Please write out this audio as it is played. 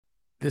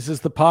This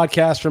is the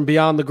podcast from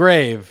beyond the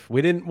grave.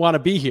 We didn't want to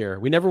be here.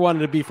 We never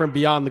wanted to be from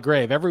beyond the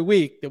grave. Every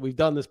week that we've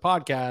done this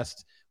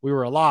podcast, we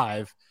were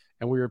alive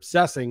and we were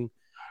obsessing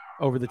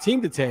over the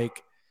team to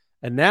take.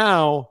 And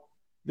now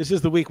this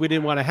is the week we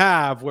didn't want to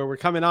have, where we're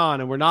coming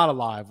on and we're not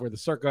alive, where the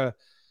circa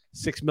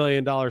 $6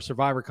 million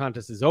Survivor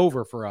contest is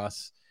over for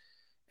us.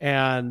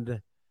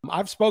 And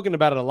I've spoken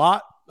about it a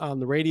lot on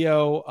the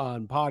radio,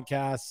 on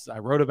podcasts. I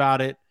wrote about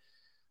it.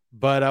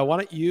 But why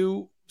don't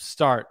you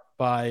start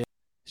by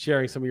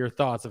sharing some of your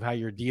thoughts of how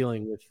you're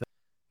dealing with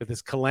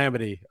this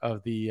calamity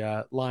of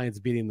the Lions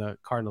beating the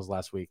Cardinals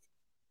last week?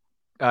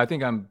 I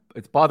think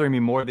it's bothering me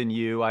more than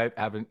you. I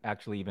haven't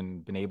actually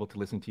even been able to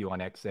listen to you on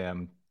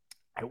XM.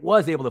 I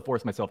was able to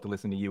force myself to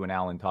listen to you and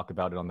Alan talk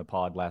about it on the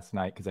pod last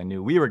night because I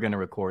knew we were going to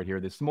record here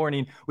this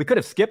morning. We could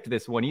have skipped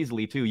this one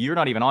easily too. You're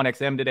not even on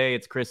XM today.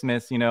 It's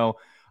Christmas,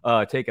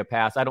 take a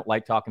pass. I don't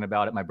like talking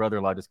about it. My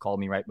brother-in-law just called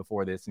me right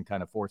before this and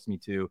kind of forced me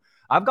to.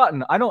 I'm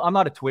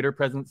not a Twitter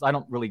presence. I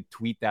don't really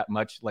tweet that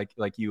much like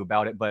you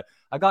about it, but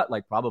I got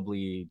like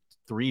probably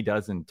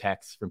 36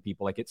 texts from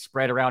people. Like it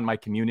spread around my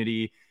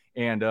community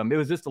and it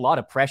was just a lot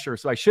of pressure.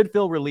 So I should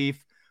feel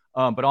relief.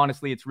 But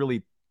honestly, it's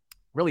really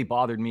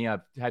bothered me. I've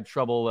had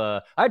trouble.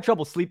 I had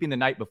trouble sleeping the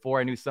night before.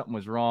 I knew something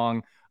was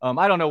wrong.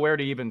 I don't know where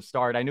to even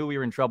start. I knew we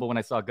were in trouble when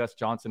I saw Gus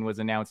Johnson was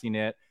announcing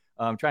it.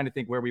 I'm trying to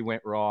think where we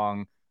went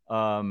wrong.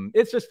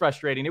 It's just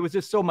frustrating. It was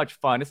just so much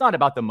fun. It's not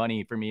about the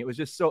money for me. It was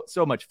just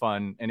so much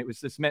fun. And it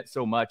was just meant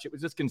so much. It was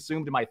just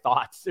consumed my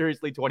thoughts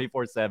seriously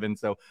 24/7.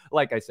 So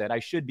like I said, I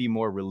should be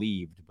more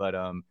relieved, but,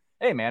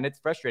 hey man, it's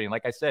frustrating.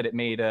 Like I said, it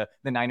made the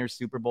Niners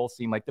Super Bowl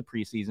seem like the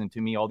preseason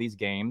to me, all these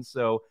games.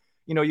 So,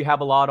 you have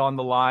a lot on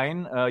the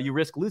line. You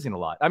risk losing a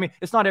lot. I mean,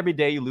 it's not every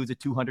day you lose a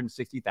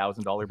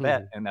 $260,000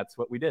 bet. And that's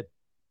what we did.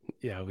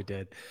 Yeah, we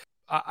did.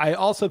 I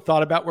also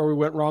thought about where we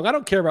went wrong. I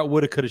don't care about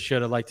woulda, coulda,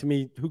 shoulda. Like, to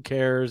me, who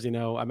cares? I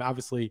mean,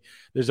 obviously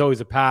there's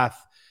always a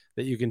path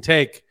that you can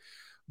take,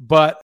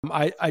 but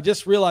I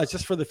just realized,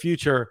 just for the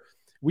future,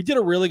 we did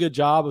a really good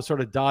job of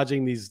sort of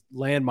dodging these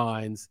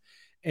landmines.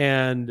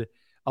 And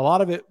a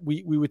lot of it,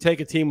 we would take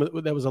a team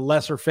that was a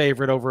lesser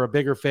favorite over a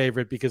bigger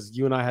favorite because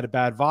you and I had a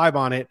bad vibe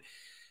on it.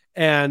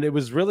 And it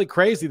was really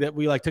crazy that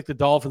we took the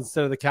Dolphins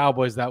instead of the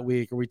Cowboys that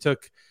week, or we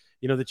took,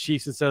 the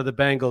Chiefs instead of the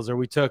Bengals, or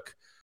we took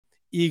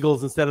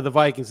Eagles instead of the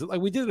Vikings.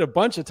 Like, we did it a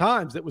bunch of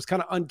times. It was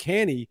kind of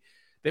uncanny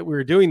that we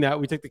were doing that.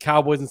 We took the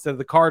Cowboys instead of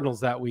the Cardinals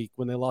that week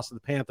when they lost to the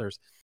Panthers.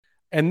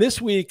 And this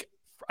week,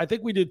 I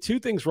think we did two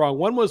things wrong.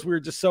 One was we were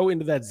just so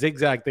into that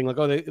zigzag thing, like,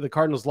 oh, the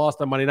Cardinals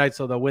lost on Monday night,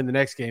 so they'll win the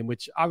next game,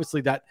 which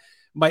obviously that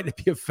might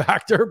be a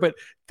factor, but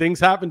things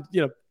happen.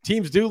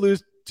 Teams do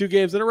lose 2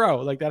 games in a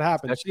row. Like, that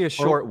happens. Especially a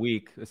short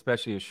week.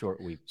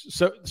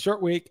 So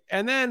short week.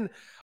 And then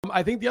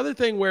I think the other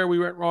thing where we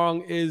went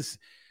wrong is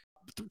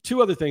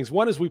two other things.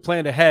 One is we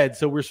planned ahead.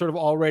 So we're sort of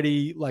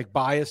already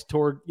biased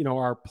toward,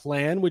 our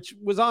plan, which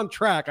was on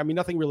track. I mean,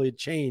 nothing really had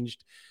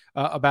changed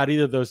about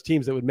either of those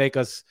teams that would make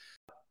us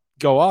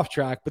go off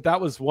track, but that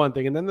was one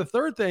thing. And then the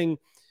third thing,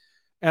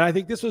 and I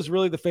think this was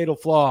really the fatal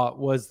flaw,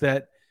 was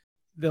that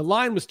the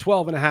line was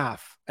 12.5.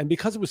 And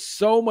because it was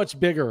so much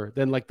bigger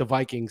than the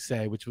Vikings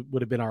say, which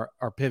would have been our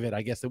pivot,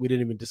 I guess, that we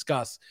didn't even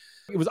discuss,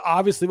 it was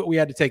obviously what we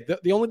had to take.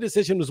 The only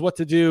decision was what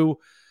to do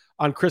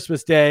on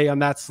Christmas Day on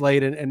that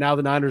slate. And now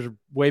the Niners are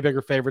way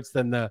bigger favorites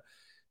than the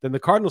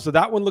Cardinals. So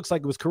that one looks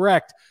like it was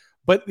correct.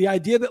 But the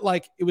idea that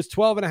it was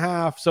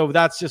 12.5, so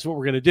that's just what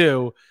we're going to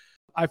do.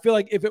 I feel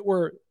like if it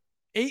were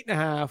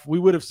 8.5, we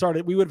would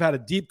have had a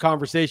deep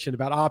conversation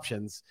about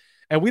options.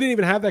 And we didn't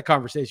even have that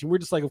conversation. We're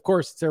just of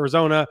course, it's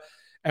Arizona.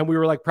 And we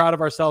were proud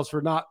of ourselves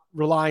for not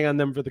relying on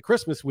them for the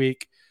Christmas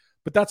week.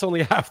 But that's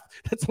only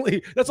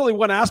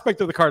one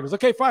aspect of the Cardinals.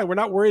 Okay, fine. We're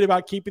not worried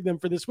about keeping them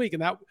for this week.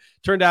 And that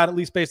turned out, at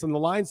least based on the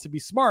lines, to be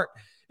smart.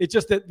 It's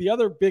just that the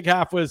other big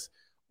half was,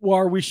 well,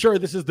 are we sure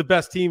this is the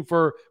best team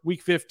for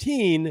week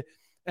 15?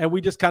 And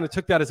we just kind of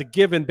took that as a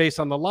given based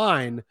on the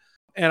line.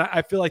 And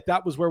I feel like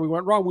that was where we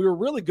went wrong. We were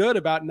really good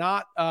about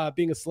not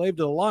being a slave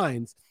to the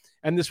lines.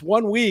 And this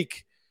 1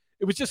 week,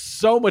 it was just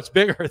so much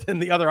bigger than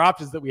the other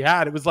options that we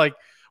had. It was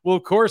well,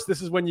 of course,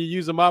 this is when you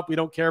use them up. We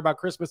don't care about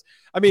Christmas.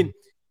 I mean,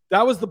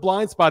 that was the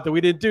blind spot that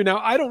we didn't do. Now,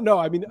 I don't know.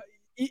 I mean,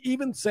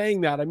 even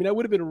saying that, it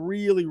would have been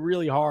really,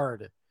 really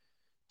hard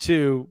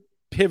to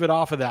pivot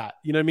off of that.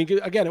 You know what I mean?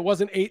 Again, it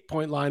wasn't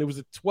 8-point line. It was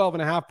a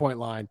 12.5-point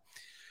line.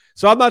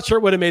 So I'm not sure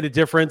it would have made a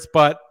difference,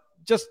 but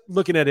just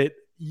looking at it,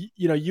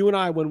 you and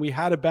I, when we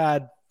had a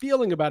bad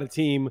feeling about a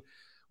team,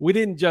 we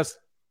didn't just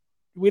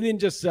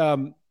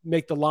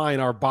make the line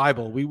our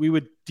Bible. We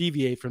would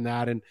deviate from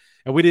that. And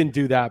we didn't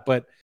do that.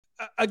 But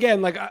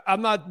again,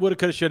 I'm not woulda,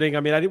 coulda, shoulda. I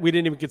mean, we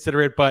didn't even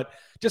consider it, but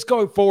just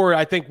going forward,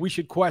 I think we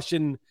should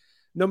question,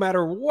 no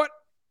matter what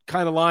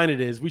kind of line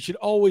it is, we should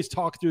always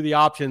talk through the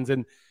options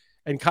and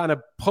kind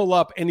of pull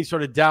up any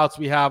sort of doubts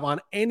we have on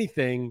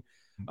anything,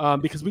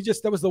 because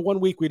that was the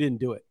 1 week we didn't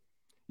do it.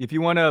 If you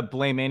want to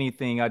blame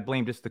anything, I'd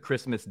blame just the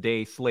Christmas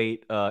Day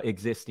slate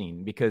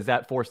existing, because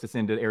that forced us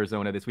into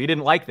Arizona this week. We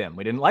didn't like them.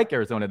 We didn't like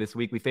Arizona this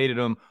week. We faded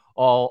them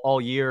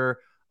all year.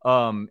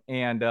 I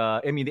mean,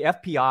 the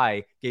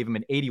FPI gave him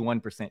an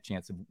 81%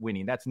 chance of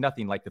winning. That's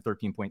nothing like the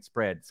 13-point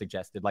spread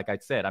suggested. Like I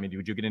said, I mean,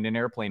 would you get in an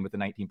airplane with a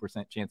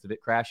 19% chance of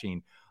it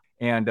crashing?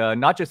 And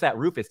not just that,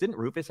 didn't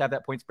Rufus have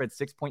that point spread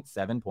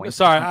 6.7 points?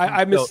 Sorry,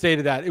 I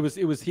misstated that. It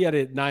was he had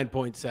it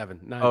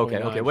 9.7.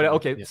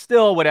 Okay. Yeah.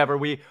 Still, whatever.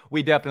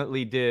 We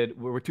definitely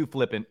did. We were too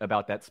flippant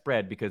about that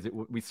spread because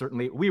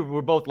we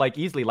were both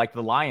easily like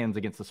the Lions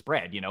against the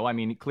spread. I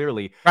mean,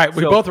 clearly. Right.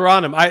 We both were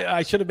on him.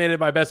 I should have made it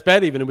my best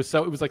bet. Even it was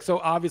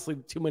so obviously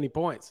too many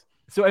points.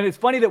 So, and it's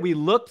funny that we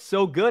looked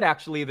so good,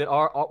 actually, that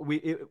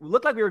it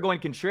looked like we were going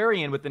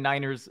contrarian with the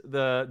Niners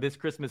this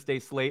Christmas Day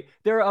slate.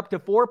 They're up to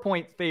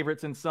 4-point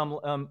favorites in some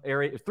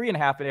area,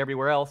 3.5 and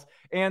everywhere else.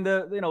 And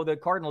the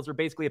Cardinals are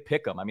basically a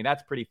pick 'em. I mean,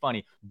 that's pretty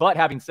funny. But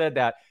having said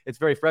that, it's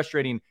very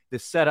frustrating. The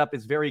setup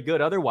is very good.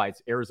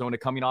 Otherwise, Arizona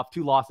coming off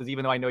 2 losses,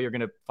 even though I know you're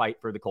going to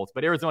fight for the Colts,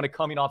 but Arizona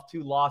coming off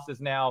 2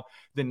 losses now,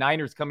 the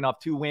Niners coming off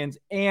 2 wins,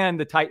 and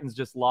the Titans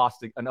just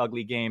lost an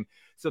ugly game.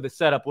 So the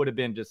setup would have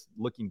been just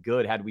looking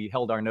good had we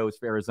held our nose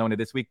for Arizona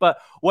this week. But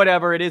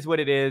whatever, it is what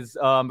it is.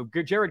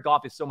 Jared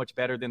Goff is so much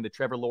better than the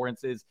Trevor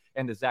Lawrences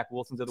and the Zach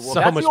Wilsons of the world.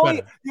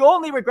 The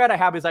only regret I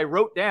have is I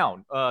wrote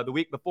down the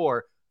week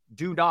before,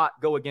 do not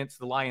go against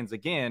the Lions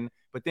again.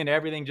 But then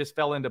everything just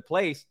fell into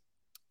place.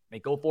 They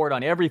go for it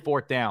on every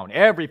fourth down.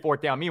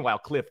 Meanwhile,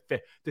 Cliff,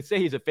 to say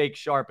he's a fake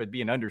sharp would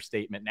be an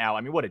understatement now.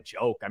 I mean, what a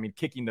joke. I mean,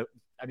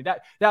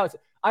 that was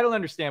 – I don't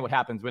understand what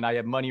happens when I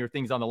have money or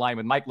things on the line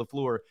when Mike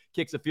LaFleur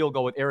kicks a field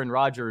goal with Aaron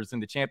Rodgers in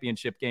the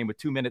championship game with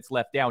 2 minutes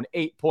left, down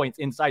 8 points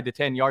inside the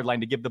 10-yard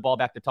line to give the ball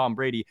back to Tom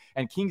Brady.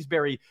 And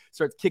Kingsbury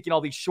starts kicking all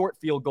these short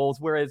field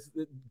goals, whereas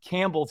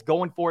Campbell's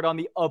going for it on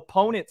the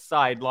opponent's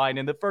sideline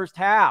in the first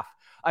half.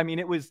 I mean,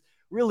 it was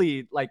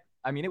really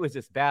it was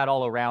just bad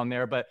all around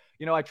there. But,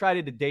 I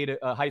tried to date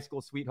a high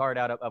school sweetheart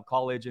out of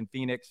college in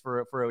Phoenix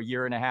for a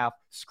year and a half.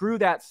 Screw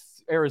that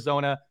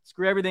Arizona.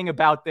 Screw everything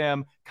about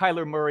them.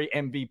 Kyler Murray,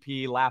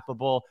 MVP,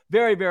 laughable.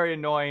 Very, very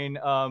annoying.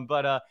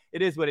 But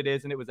it is what it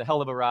is. And it was a hell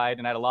of a ride.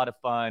 And I had a lot of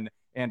fun.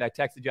 And I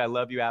texted you, I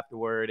love you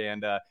afterward.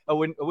 And I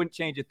wouldn't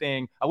change a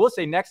thing. I will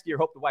say next year,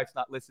 hope the wife's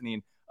not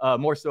listening.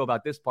 More so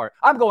about this part.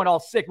 I'm going all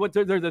 6.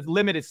 There's a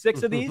limited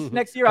 6 of these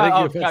next year.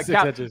 I'm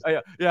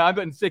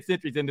putting 6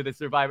 entries into the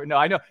Survivor. No,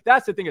 I know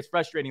that's the thing that's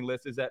frustrating,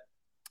 Liss, is that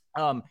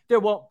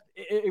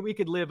we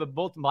could live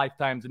both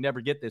lifetimes and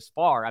never get this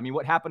far. I mean,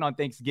 what happened on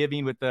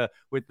Thanksgiving with the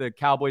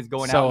Cowboys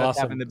going out and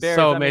awesome. having the Bears?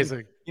 So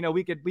amazing.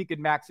 We could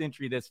max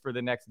entry this for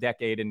the next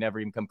decade and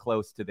never even come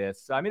close to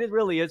this. So, I mean, it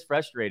really is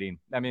frustrating.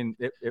 I mean,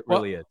 it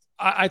really is.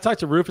 I talked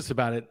to Rufus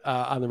about it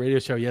on the radio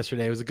show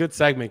yesterday. It was a good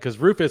segment because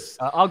Rufus.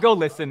 I'll go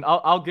listen.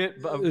 I'll get.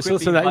 Listen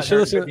to that. You should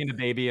listen to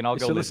baby, and I'll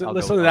go listen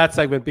to that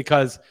segment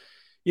because.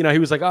 He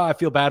was like, oh, I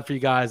feel bad for you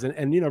guys.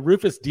 And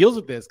Rufus deals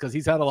with this because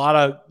he's had a lot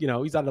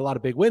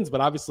of big wins, but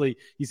obviously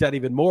he's had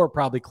even more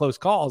probably close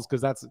calls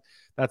because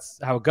that's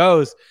how it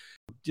goes.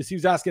 Just he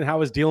was asking how I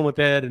was dealing with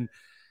it. And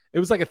it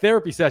was like a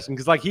therapy session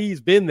because he's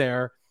been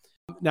there.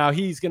 Now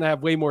he's going to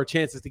have way more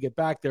chances to get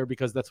back there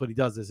because that's what he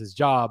does as his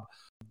job.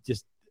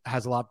 Just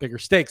has a lot bigger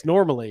stakes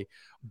normally.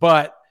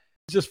 But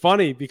it's just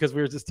funny because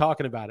we were just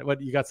talking about it.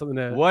 What you got something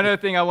to? One other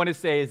thing I want to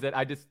say is that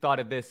I just thought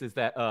of this is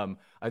that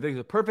I think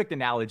it's a perfect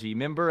analogy.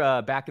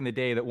 Remember back in the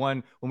day that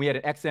when we had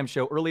an XM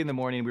show early in the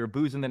morning, we were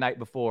boozing the night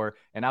before,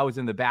 and I was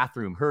in the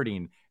bathroom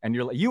hurting, and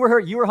you were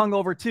hurt, you were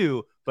hungover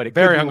too, but it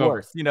could be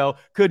worse.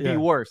 Could be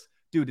worse,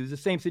 dude. It's the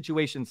same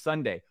situation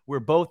Sunday. We're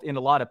both in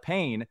a lot of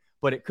pain,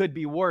 but it could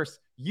be worse.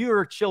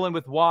 You're chilling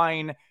with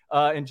wine,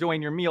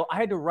 enjoying your meal. I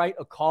had to write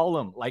a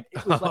column. I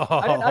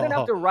didn't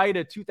have to write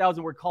a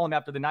 2,000-word column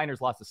after the Niners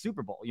lost the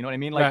Super Bowl. You know what I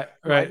mean? Right.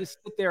 I just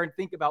sit there and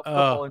think about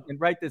football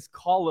and write this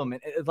column.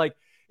 And it's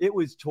it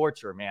was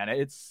torture, man.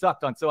 It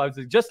sucked on. So I was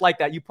just like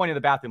that. You pointed in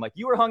the bathroom,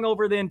 you were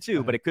hungover then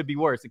too, but it could be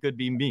worse. It could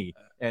be me.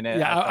 And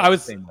I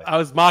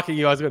was mocking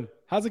you. I was going,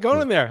 how's it going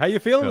in there? How you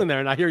feeling in there?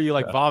 And I hear you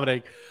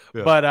vomiting.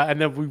 Yeah. But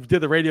and then we did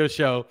the radio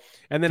show,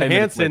 and then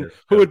Hanson,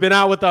 who had been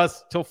out with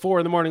us till 4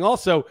 a.m.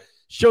 also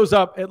shows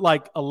up at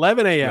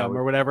 11 a.m.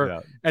 or whatever. Yeah.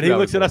 And he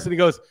looks at us and he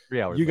goes,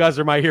 you guys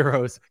are my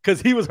heroes.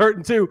 Because he was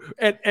hurting too.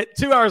 At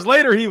 2 hours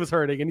later, he was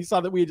hurting. And he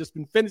saw that we had just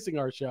been finishing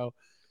our show.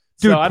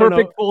 Dude, so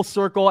perfect full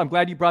circle. I'm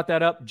glad you brought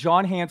that up.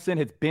 John Hanson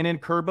has been in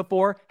Curb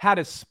before, had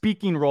a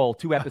speaking role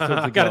 2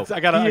 episodes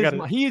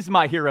ago. He's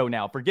my hero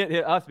now. Forget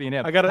us being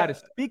him. Had a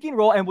speaking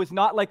role and was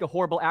not a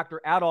horrible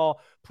actor at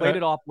all. Played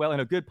it off well in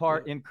a good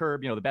part in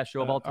Curb, the best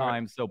show of all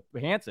time. So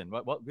Hanson,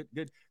 well,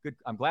 good.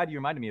 I'm glad you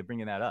reminded me of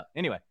bringing that up.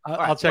 Anyway,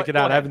 I'll check it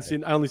out. I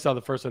only saw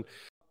the first one.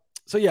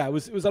 So yeah, it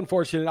was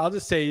unfortunate. I'll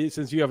just say,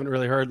 since you haven't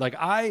really heard,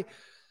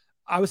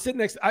 I was sitting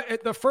next. I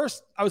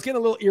was getting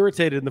a little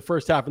irritated in the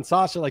first half, and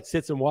Sasha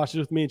sits and watches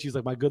with me, and she's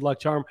my good luck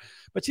charm.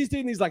 But she's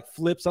doing these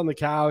flips on the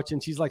couch,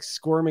 and she's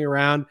squirming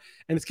around,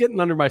 and it's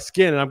getting under my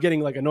skin, and I'm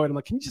getting annoyed. I'm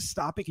like, can you just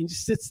stop it? Can you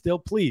just sit still,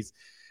 please?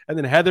 And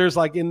then Heather's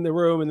in the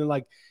room, and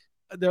then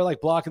they're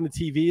blocking the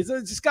TV.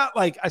 It just got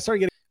I started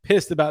getting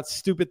pissed about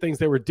stupid things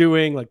they were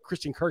doing.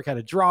 Christian Kirk had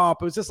a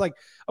drop. It was just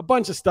a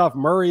bunch of stuff.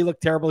 Murray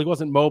looked terrible. He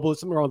wasn't mobile. There's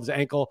something wrong with his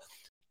ankle.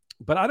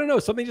 But I don't know.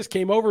 Something just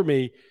came over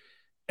me.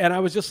 And I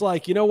was just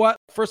like, you know what?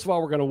 First of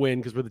all, we're going to win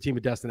because we're the team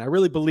of destiny. I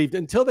really believed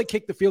until they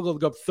kicked the field goal to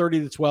go up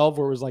 30-12,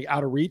 where it was like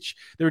out of reach.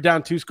 They were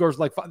down 2 scores.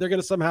 Like they're going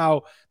to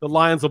somehow, the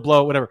Lions will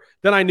blow, whatever.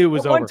 Then I knew it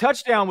was over. One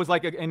touchdown was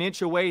like an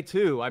inch away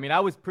too. I mean, I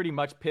was pretty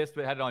much pissed,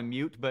 but had it on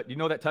mute. But you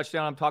know that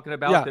touchdown I'm talking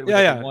about?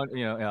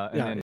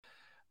 Yeah.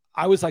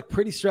 I was like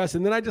pretty stressed.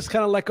 And then I just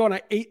kind of let go and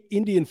I ate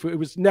Indian food. It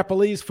was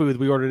Nepalese food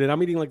we ordered in.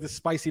 I'm eating like this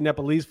spicy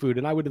Nepalese food.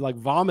 And I would have like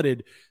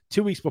vomited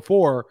 2 weeks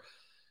before.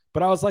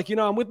 But I was like,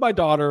 I'm with my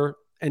daughter.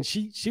 And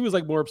she was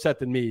like more upset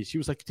than me. She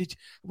was like,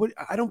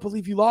 I don't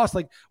believe you lost.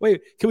 Like,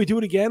 wait, can we do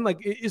it again? Like,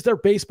 is there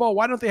baseball?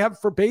 Why don't they have it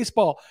for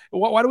baseball?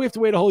 Why do we have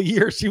to wait a whole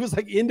year? She was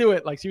like into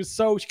it. Like she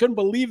couldn't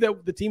believe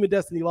that the team of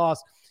destiny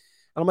lost.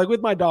 And I'm like with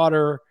my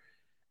daughter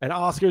and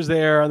Oscar's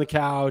there on the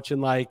couch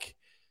and like,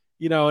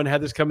 and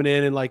Heather's coming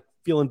in and like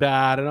feeling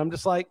bad. And I'm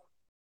just like,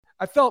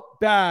 I felt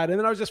bad. And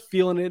then I was just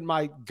feeling it in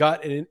my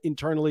gut and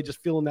internally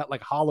just feeling that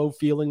like hollow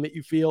feeling that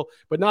you feel,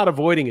 but not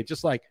avoiding it,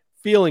 just like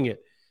feeling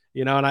it.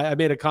 And I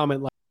made a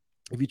comment like,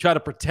 if you try to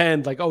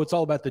pretend like, oh, it's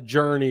all about the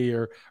journey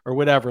or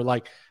whatever,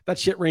 like that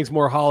shit rings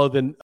more hollow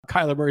than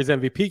Kyler Murray's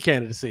MVP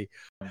candidacy.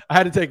 I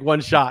had to take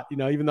one shot,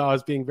 even though I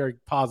was being very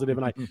positive.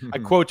 And I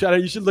quote,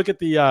 you should look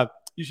at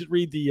you should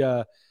read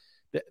the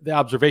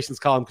observations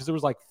column because there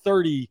was like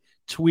 30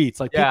 tweets.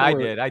 Like, yeah,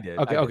 I did.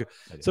 Okay.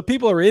 So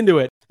people are into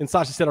it. And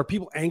Sasha said, are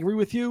people angry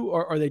with you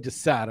or are they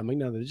just sad? I'm like,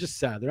 no, they're just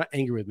sad. They're not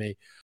angry with me.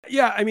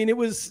 Yeah. I mean, it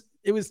was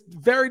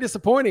very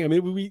disappointing. I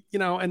mean,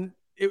 and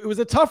it was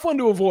a tough one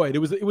to avoid.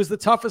 It was the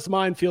toughest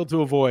minefield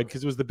to avoid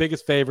because it was the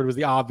biggest favorite. It was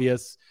the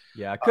obvious.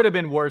 Yeah, it could have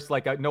been worse.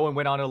 Like no one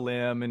went on a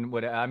limb and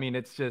what. I mean,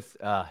 it's just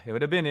it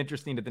would have been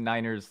interesting that the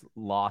Niners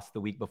lost the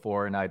week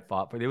before and I'd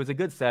fought for it. It was a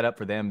good setup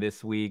for them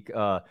this week.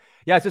 Yeah,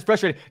 it's just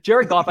frustrating.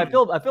 Jared Goff, I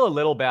feel a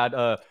little bad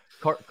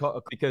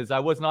because I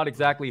was not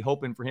exactly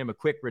hoping for him a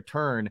quick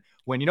return.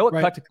 When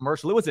cut to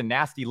commercial, it was a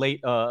nasty late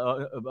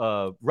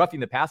roughing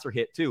the passer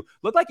hit too.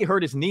 Looked like he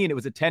hurt his knee and it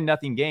was a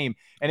 10-0 game.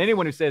 And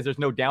anyone who says there's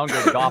no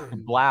downgrade Goff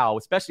and Blau,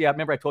 especially I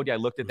remember I told you I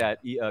looked at that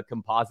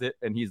composite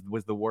and he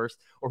was the worst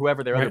or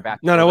whoever their other back.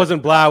 No, it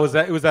wasn't Blau.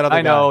 It was that other guy.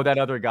 I know that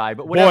other guy,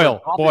 but whatever.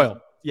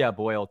 Boyle. Yeah,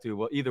 Boyle too.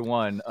 Well, either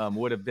one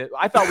would have been.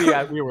 I thought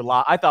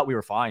I thought we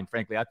were fine.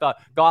 Frankly, I thought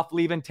Goff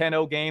leaving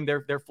 10-0 game.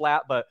 They're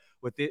flat, but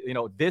with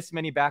this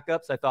many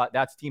backups, I thought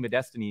that's team of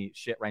destiny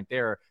shit right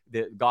there.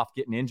 The Goff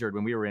getting injured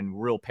when we were in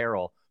real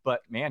peril,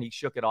 but man, he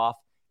shook it off,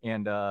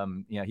 and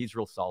he's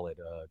real solid.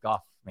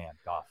 Goff.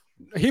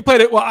 He played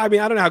it well. I mean,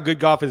 I don't know how good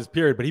Goff is,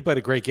 period, but he played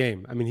a great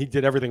game. I mean, he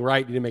did everything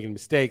right. He didn't make any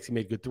mistakes. He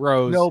made good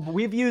throws. No, but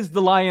we've used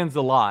the Lions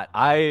a lot.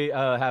 I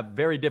have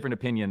very different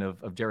opinion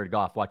of Jared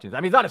Goff watching this. I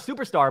mean, he's not a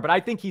superstar, but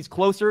I think he's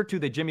closer to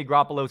the Jimmy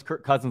Garoppolo's,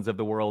 Kirk Cousins of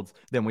the world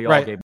than we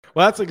all gave.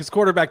 Well, that's like his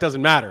quarterback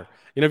doesn't matter.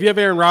 If you have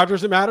Aaron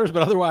Rodgers, it matters,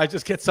 but otherwise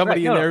just get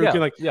somebody in there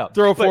who can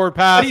throw a forward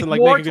pass and like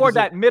more make a toward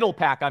that middle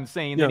pack. I'm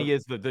saying than he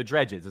is the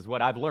dredges is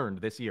what I've learned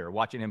this year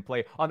watching him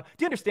play. Do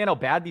you understand how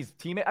bad these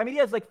teammates? I mean, he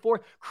has like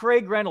 4.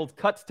 Craig Reynolds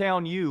cuts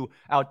down you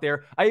out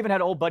there. I even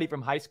had an old buddy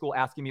from high school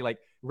asking me like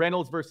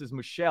Reynolds versus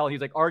Michelle.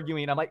 He's like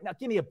arguing. I'm like, now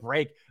give me a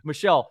break,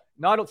 Michelle.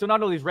 Not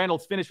only is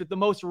Reynolds finished with the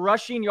most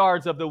rushing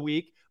yards of the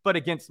week, but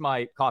against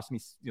cost me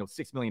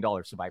 $6 million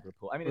survivor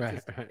pool. I mean,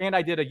 it's and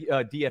I did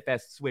a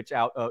DFS switch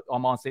out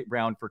on Monte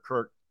Brown for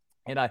Kirk.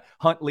 And I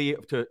Huntley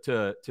to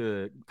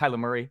Kyler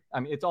Murray.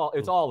 I mean, it's all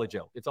a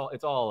joke. It's all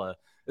a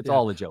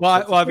joke.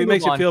 Well, if it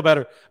makes you feel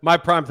better, my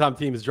primetime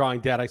team is drawing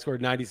dead. I scored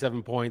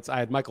 97 points. I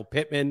had Michael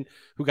Pittman,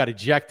 who got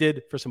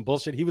ejected for some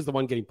bullshit. He was the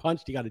one getting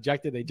punched. He got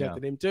ejected. They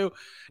ejected him too.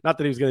 Not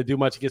that he was going to do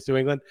much against New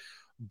England,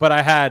 but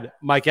I had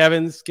Mike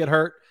Evans get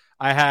hurt.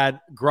 I had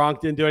Gronk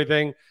didn't do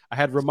anything. I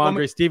had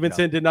Ramondre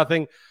Stevenson did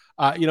nothing.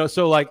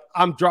 So like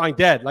I'm drawing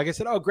dead. Like I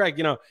said, oh, Greg,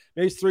 maybe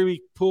it's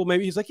 3-week pool.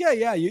 Maybe he's like,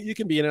 yeah, you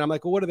can be in it. I'm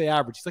like, well, what do they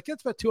average? He's like,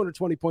 it's about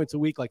 220 points a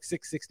week, like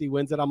 660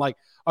 wins. And I'm like,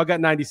 I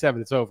got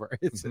 97. It's over.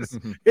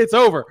 It's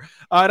over.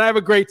 And I have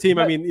a great team.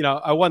 I mean,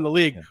 I won the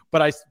league,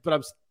 but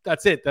I'm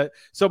that's it.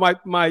 So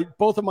my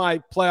both of my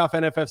playoff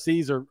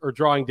NFFCs are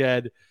drawing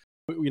dead.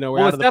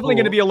 Well, it's definitely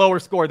going to be a lower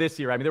score this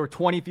year. I mean, there were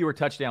 20 fewer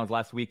touchdowns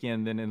last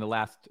weekend than in the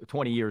last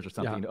 20 years or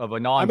something of a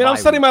non. I mean, I'm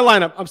setting my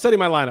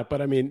lineup,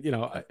 but I mean,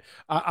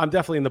 I'm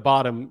definitely in the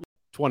bottom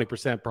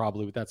 20%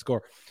 probably with that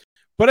score.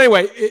 But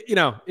anyway,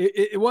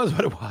 it was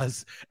what it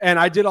was. And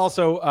I did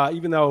also,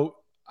 even though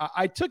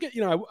I took it,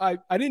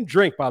 I didn't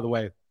drink, by the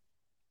way.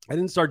 I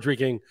didn't start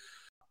drinking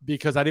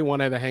because I didn't want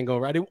to have a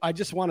hangover. I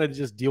just wanted to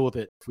just deal with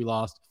it if we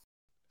lost.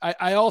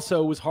 I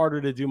also was harder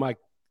to do my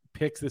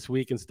picks this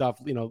week and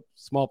stuff,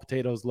 small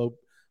potatoes,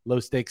 low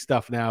stake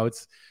stuff. Now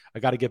I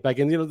got to get back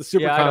in, the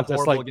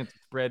SuperContest, against the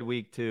spread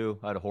week too.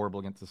 I had a horrible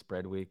against the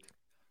spread week.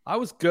 I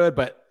was good,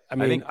 but I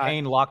think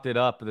Payne locked it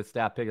up with the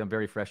stat pick. I'm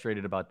very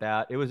frustrated about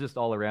that. It was just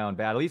all around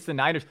bad. At least the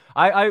Niners,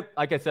 I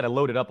like I said, I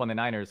loaded up on the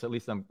Niners. So at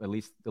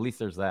least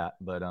there's that.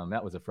 But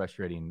that was a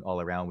frustrating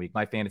all around week.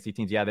 My fantasy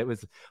teams, that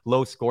was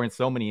low scoring,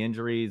 so many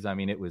injuries. I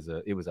mean, it was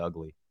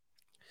ugly.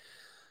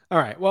 All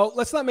right. Well,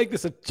 let's not make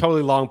this a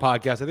totally long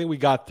podcast. I think we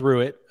got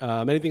through it.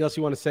 Anything else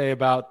you want to say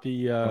about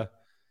the?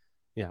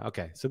 Yeah.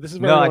 Okay. So this is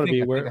where I want to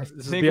be. I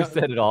think we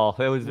said it all.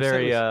 It was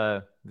very.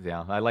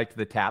 Yeah. I liked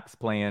the taps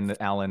playing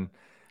that Allen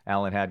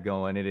had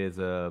going. It is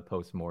a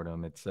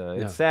post-mortem. It's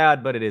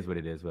sad, but it is what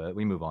it is. But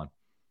we move on.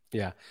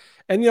 Yeah.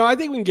 And, I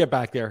think we can get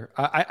back there.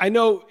 I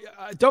know,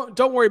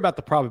 don't worry about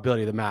the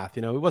probability of the math.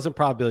 It wasn't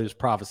probability, it was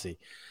prophecy.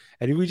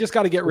 And we just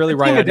got to get really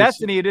right. Team of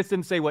Destiny, it just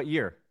didn't say what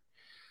year.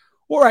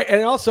 Well, right.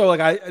 And also,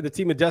 the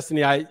Team of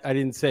Destiny, I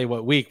didn't say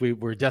what week we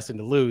were destined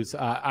to lose.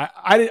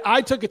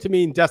 I took it to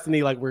mean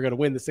Destiny, like we're going to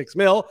win the $6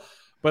 million,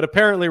 but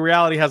apparently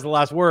reality has the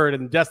last word,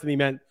 and Destiny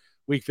meant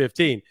week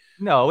 15.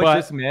 No, it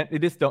just meant, they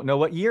just don't know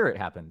what year it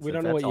happens. We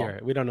don't know what year.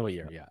 We don't know what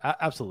year. Yeah,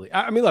 absolutely.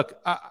 I mean, look,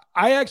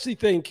 I actually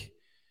think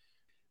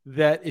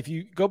that if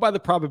you go by the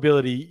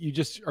probability, you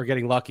just are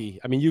getting lucky.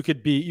 I mean, you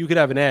could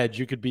have an edge.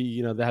 You could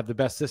be, they have the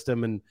best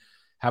system and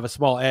have a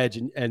small edge.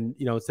 And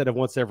instead of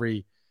once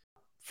every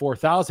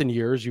 4,000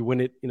 years, you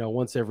win it,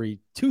 once every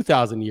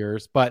 2,000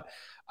 years. But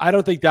I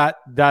don't think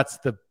that's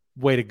the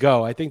way to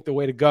go. I think the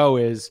way to go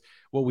is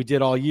what we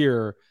did all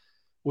year,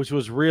 which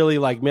was really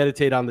like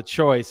meditate on the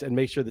choice and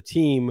make sure the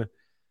team,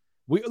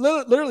 we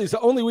literally, it's the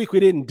only week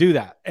we didn't do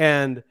that.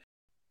 And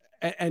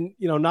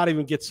not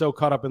even get so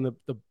caught up in the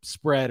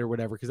spread or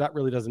whatever, because that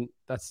really doesn't,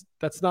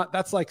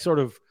 that's like sort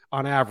of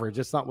on average.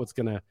 It's not not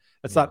going to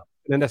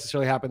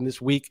necessarily happen this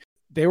week.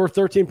 They were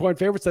 13-point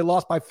favorites. They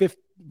lost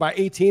by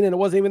 18, and it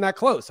wasn't even that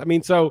close. I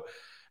mean, so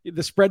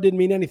the spread didn't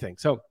mean anything.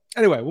 So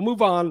anyway, we'll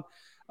move on.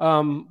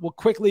 We'll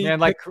quickly. Man,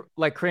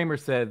 like Kramer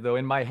said, though,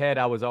 in my head,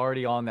 I was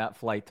already on that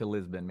flight to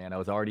Lisbon, man. I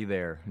was already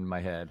there in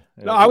my head.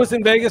 No, I was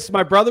in Vegas.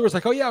 My brother was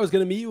like, "Oh yeah, I was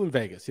going to meet you in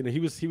Vegas." He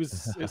was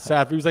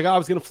sad. He was like, "Oh, I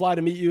was going to fly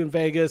to meet you in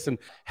Vegas." And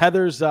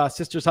Heather's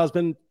sister's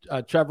husband,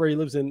 Trevor, he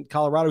lives in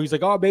Colorado. He's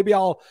like, "Oh, maybe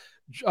I'll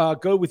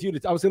go with you."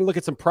 I was going to look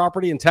at some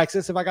property in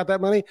Texas if I got that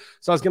money.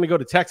 So I was going to go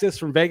to Texas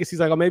from Vegas. He's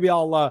like, "Oh, maybe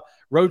I'll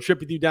road trip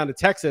with you down to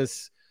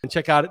Texas and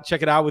check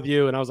it out with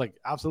you." And I was like,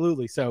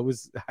 "Absolutely." So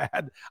I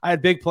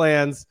had big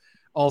plans.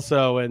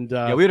 Also, and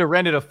we would have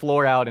rented a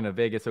floor out in a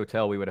Vegas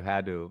hotel. We would have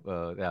had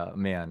to,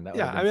 man.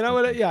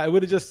 It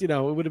would have just, it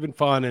would have been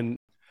fun. And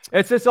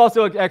it's just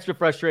also extra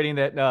frustrating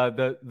that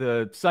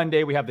the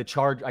Sunday we have the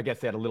Charge. I guess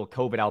they had a little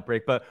COVID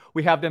outbreak, but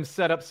we have them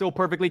set up so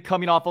perfectly,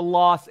 coming off a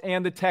loss,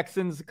 and the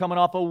Texans coming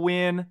off a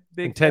win.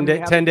 10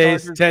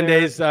 days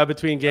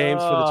between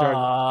games for the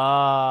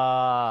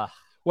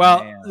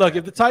Chargers. Look,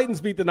 if the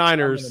Titans beat the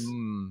Niners.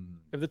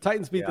 If the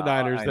Titans beat the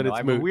Niners, then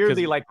it's moot. I'm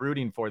weirdly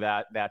rooting for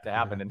that to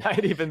happen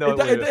tonight, even though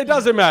it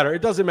doesn't matter.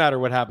 It doesn't matter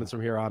what happens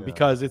from here on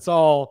because it's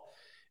all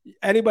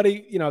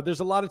anybody.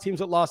 There's a lot of teams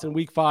that lost in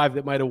week 5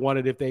 that might have won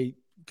it if they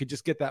could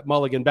just get that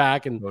mulligan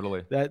back, and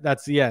totally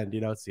that's the end.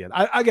 It's the end.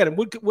 I get it.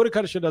 Woulda,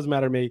 coulda, shoulda doesn't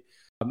matter to me.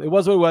 It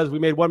was what it was. We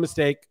made one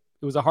mistake.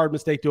 It was a hard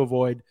mistake to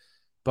avoid,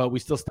 but we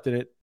still stuck in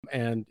it,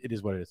 and it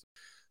is what it is.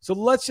 So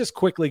let's just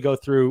quickly go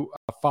through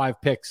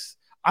 5 picks.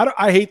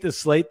 I hate this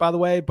slate, by the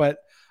way, but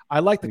I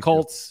like the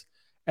Colts.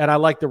 And I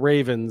like the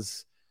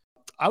Ravens.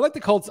 I like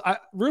the Colts.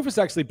 Rufus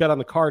actually bet on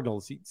the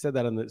Cardinals. He said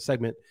that in the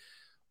segment.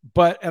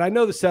 And I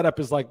know the setup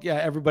is like,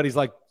 everybody's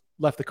like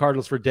left the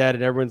Cardinals for dead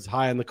and everyone's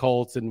high on the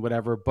Colts and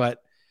whatever.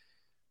 But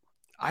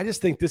I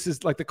just think this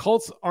is like the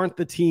Colts aren't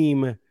the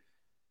team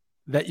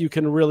that you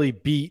can really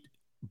beat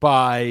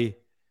by.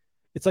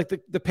 It's like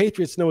the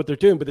Patriots know what they're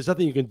doing, but there's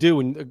nothing you can do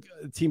when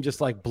the team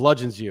just like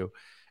bludgeons you.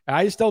 And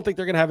I just don't think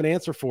they're going to have an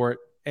answer for it.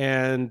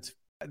 And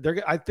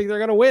I think they're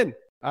going to win.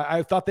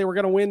 I thought they were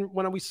going to win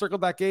when we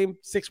circled that game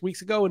 6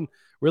 weeks ago, and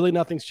really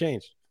nothing's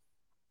changed.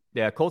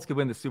 Yeah, Colts could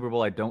win the Super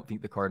Bowl. I don't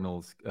think the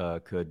Cardinals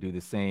could do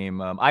the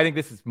same. I think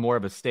this is more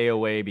of a stay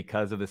away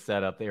because of the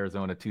setup. The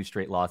Arizona 2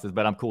 straight losses,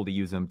 but I'm cool to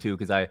use them too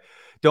because I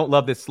don't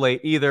love this slate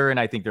either, and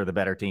I think they're the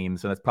better team.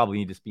 So that's probably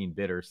me just being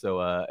bitter.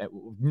 So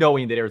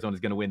knowing that Arizona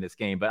is going to win this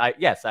game, but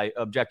I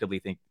objectively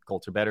think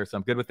Colts are better, so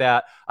I'm good with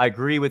that. I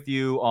agree with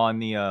you on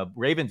the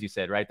Ravens. You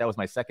said right, that was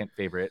my second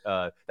favorite.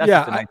 That's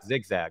just a nice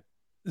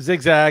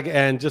zigzag,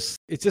 and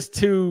it's just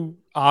too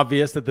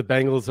obvious that the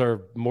Bengals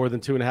are more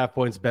than 2.5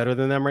 points better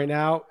than them right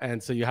now,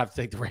 and so you have to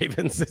take the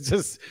Ravens.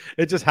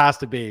 It just has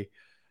to be.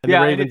 And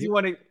and if you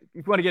want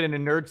to get into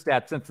nerd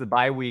stats, since the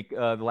bye week,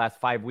 the last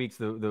 5 weeks,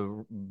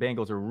 the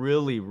Bengals are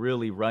really,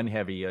 really run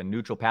heavy, a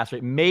neutral pass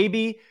rate.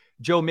 Maybe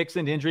Joe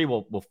Mixon's injury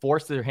will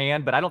force their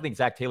hand, but I don't think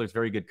Zach Taylor's a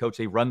very good coach.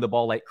 They run the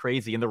ball like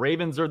crazy, and the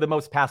Ravens are the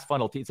most pass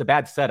funnel team. It's a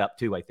bad setup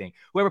too, I think.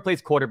 Whoever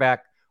plays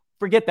quarterback,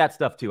 forget that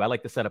stuff too. I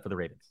like the setup for the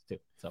Ravens too.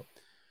 So.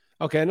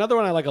 Okay, another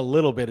one I like a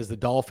little bit is the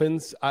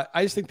Dolphins.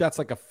 I just think that's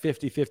like a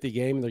 50-50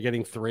 game. They're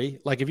getting 3.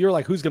 Like if you're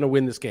like, who's going to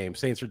win this game,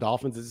 Saints or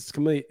Dolphins?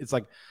 It's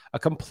like a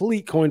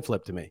complete coin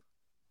flip to me.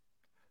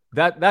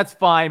 That's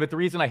fine, but the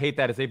reason I hate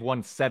that is they've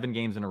won 7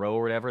 games in a row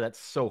or whatever. That's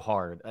so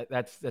hard.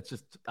 That's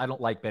just I don't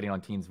like betting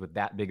on teams with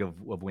that big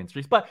of win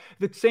streaks. But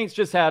the Saints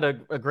just had a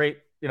great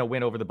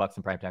win over the Bucs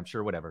in primetime.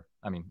 Sure, whatever.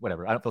 I mean,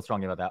 whatever. I don't feel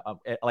strongly about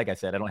that. Like I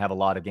said, I don't have a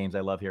lot of games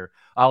I love here.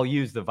 I'll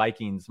use the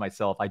Vikings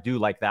myself. I do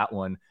like that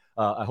one.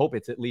 I hope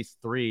it's at least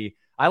 3.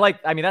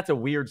 That's a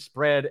weird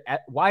spread.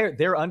 Why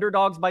they're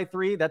underdogs by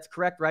 3? That's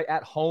correct, right?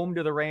 At home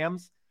to the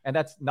Rams, and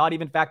that's not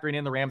even factoring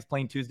in the Rams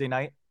playing Tuesday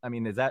night. I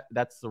mean,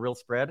 that's the real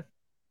spread?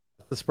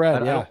 The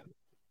spread, yeah.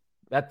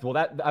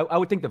 I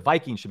would think the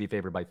Vikings should be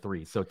favored by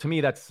 3. So to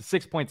me, that's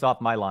 6 points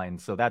off my line.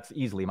 So that's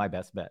easily my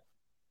best bet.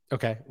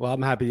 Okay. Well,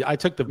 I'm happy. I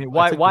took the.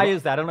 Why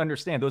is that? I don't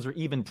understand. Those are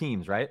even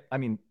teams, right? I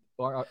mean,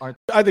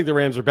 I think the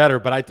Rams are better,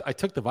 but I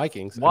took the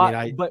Vikings.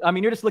 Why?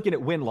 You're just looking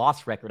at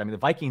win-loss record. I mean, the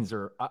Vikings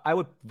are.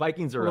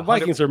 Vikings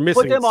are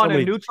missing. Put them on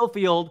a neutral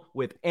field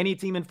with any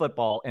team in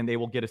football, and they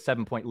will get a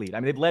 7-point lead. I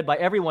mean, they've led by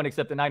everyone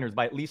except the Niners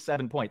by at least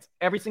 7 points.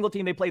 Every single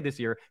team they played this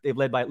year, they've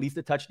led by at least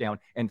a touchdown,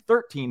 and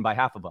 13 by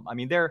half of them. I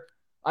mean,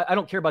 I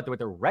don't care about what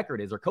their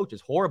record is. Their coach is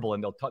horrible,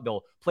 and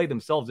they'll play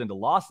themselves into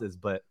losses.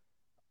 But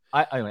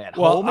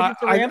home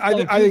against the Rams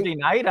on Tuesday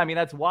night, I mean,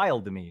 that's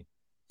wild to me.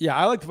 Yeah,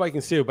 I like the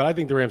Vikings too, but I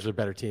think the Rams are a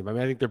better team. I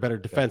mean, I think they're better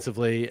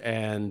defensively,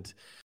 and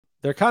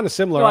they're kind of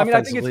similar. I mean,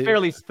 I think it's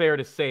fairly fair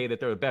to say that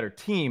they're a better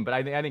team, but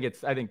I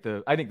think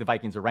the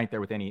Vikings are right there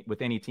with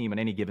any team on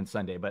any given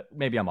Sunday. But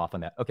maybe I'm off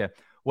on that. Okay,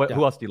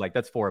 who else do you like?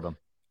 That's 4 of them.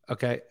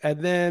 Okay, and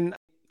then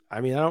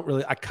I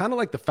kind of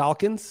like the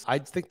Falcons. I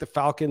think the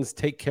Falcons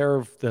take care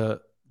of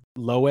the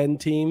low end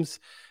teams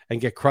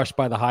and get crushed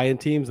by the high end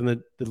teams, and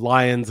the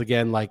Lions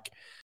again,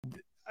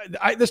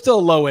 they're still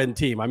a low end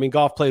team. I mean,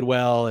 Goff played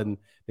well, and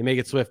they may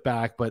get Swift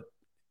back, but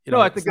it's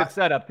a good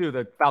setup too.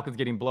 The Falcons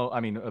getting blown. I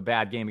mean, a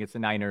bad game against the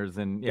Niners,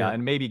 and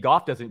and maybe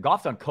Goff's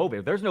on COVID.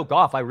 If there's no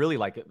Goff, I really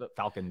like the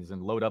Falcons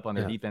and load up on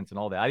their defense and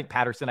all that. I think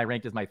Patterson I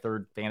ranked as my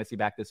 3rd fantasy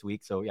back this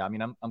week. So yeah, I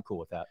mean, I'm cool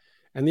with that.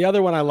 And the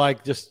other one I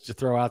like just to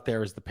throw out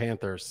there is the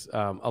Panthers.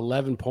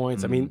 11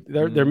 points. I mean,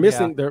 they're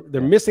missing they're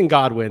missing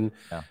Godwin.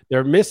 Yeah.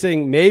 They're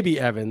missing maybe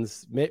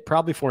Evans,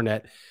 probably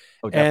Fournette.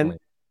 Oh, definitely. And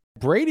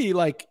Brady,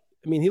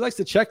 he likes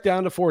to check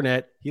down to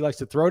Fournette. He likes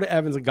to throw to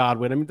Evans and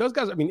Godwin. I mean, those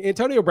guys,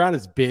 Antonio Brown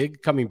is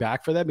big coming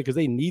back for them because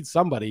they need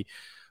somebody.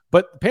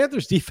 But the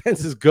Panthers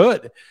defense is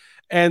good.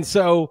 And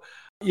so,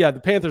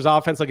 the Panthers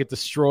offense will get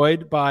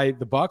destroyed by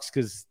the Bucs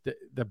because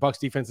the Bucs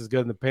defense is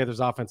good and the Panthers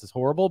offense is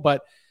horrible.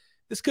 But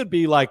this could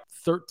be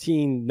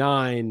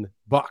 13-9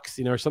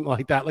 Bucs, or something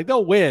like that.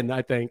 They'll win,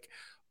 I think.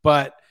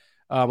 But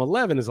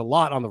 11 is a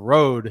lot on the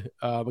road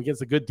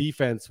against a good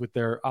defense with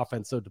their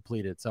offense so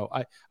depleted. So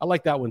I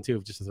like that one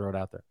too, just to throw it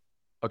out there.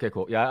 Okay,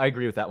 cool. Yeah, I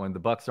agree with that one. The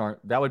Bucs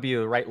aren't. That would be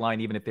the right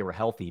line even if they were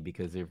healthy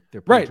because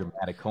they're pretty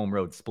dramatic home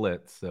road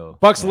splits. So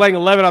Bucs laying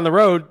 11 on the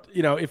road.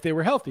 If they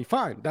were healthy,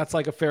 fine. That's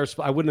a fair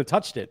split. I wouldn't have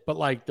touched it,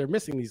 but they're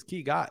missing these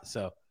key guys.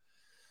 So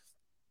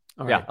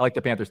right. I like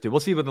the Panthers too. We'll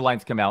see when the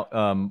lines come out.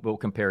 We'll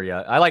compare. Yeah,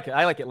 I like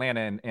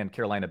Atlanta and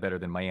Carolina better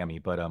than Miami,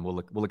 but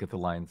we'll look at the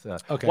lines.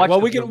 Okay. Well,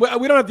 we don't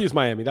have to use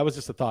Miami. That was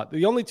just a thought.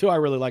 The only 2 I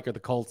really like are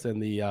the Colts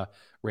and the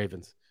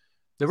Ravens.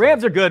 The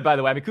Rams are good, by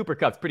the way. I mean, Cooper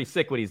Kupp's pretty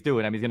sick what he's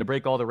doing. I mean, he's going to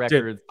break all the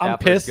records. Dude, I'm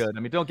pissed. Good.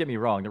 I mean, don't get me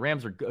wrong. The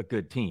Rams are a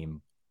good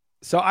team.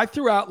 So I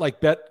threw out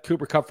bet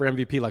Cooper Kupp for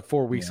MVP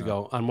 4 weeks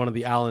ago on one of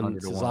the Alan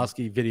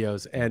Sazowski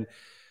videos. And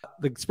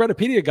the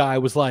Spreadopedia guy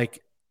was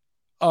like,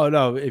 oh,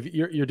 no, if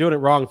you're doing it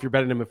wrong if you're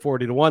betting him at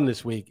 40-1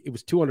 this week. It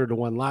was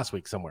 200-1 last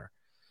week somewhere.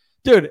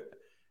 Dude,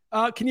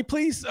 can you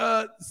please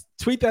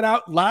tweet that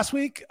out last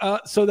week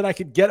so that I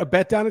could get a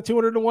bet down to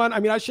 200-1?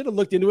 I mean, I should have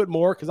looked into it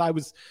more because I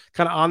was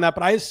kind of on that,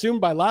 but I assumed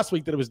by last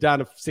week that it was down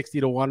to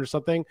 60-1 or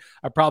something.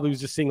 I probably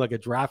was just seeing a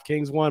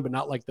DraftKings one, but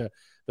not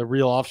the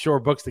real offshore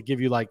books that give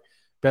you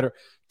better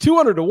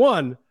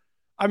 200-1.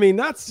 I mean,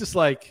 that's just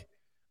I'd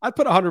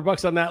put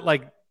 $100 on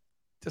that,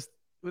 just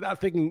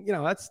without thinking,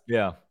 that's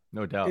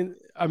no doubt.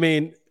 I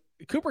mean,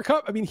 Cooper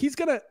Kupp, he's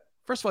going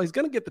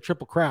to get the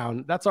Triple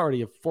Crown. That's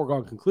already a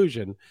foregone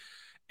conclusion.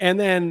 And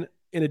then,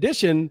 in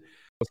addition,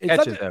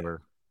 catches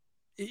ever.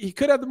 He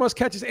could have the most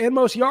catches and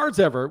most yards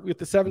ever with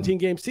the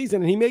 17-game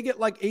season, and he may get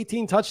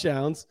 18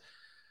 touchdowns.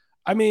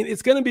 I mean,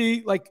 it's going to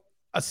be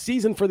a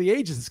season for the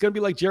ages. It's going to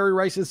be like Jerry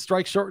Rice's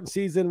strike-shortened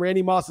season,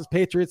 Randy Moss's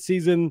Patriots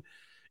season,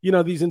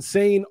 these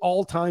insane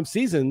all-time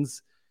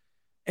seasons.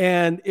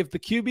 And if the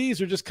QBs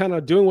are just kind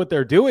of doing what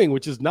they're doing,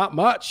 which is not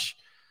much,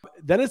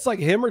 then it's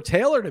him or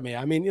Taylor to me.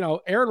 I mean,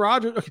 Aaron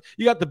Rodgers,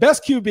 you got the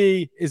best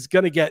QB is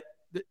going to get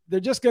 –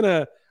 they're just going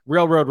to –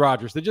 railroad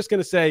Rodgers. They're just going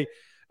to say,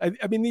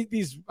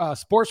 these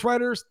sports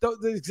writers,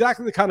 they're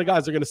exactly the kind of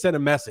guys that are going to send a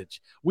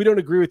message. We don't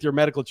agree with your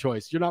medical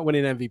choice. You're not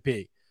winning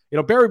MVP.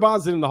 Barry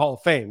Bonds is in the Hall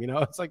of Fame.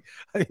 It's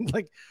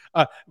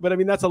but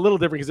that's a little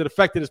different because it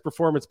affected his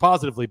performance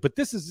positively. But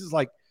this is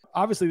just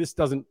obviously this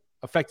doesn't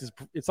affect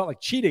it's not like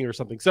cheating or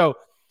something. So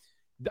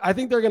I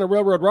think they're going to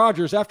railroad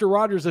Rodgers. After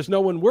Rodgers, there's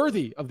no one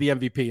worthy of the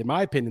MVP, in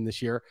my opinion,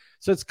 this year.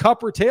 So it's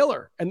Kupp or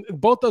Taylor. And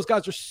both those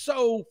guys are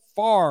so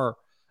far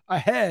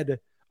ahead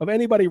of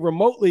anybody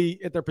remotely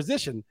at their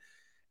position.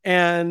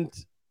 And,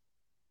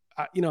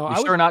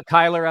 sure not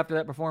Kyler after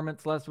that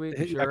performance last week?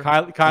 Sure?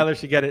 Kyler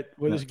should get it.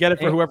 Well, they should get it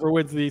for whoever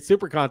wins the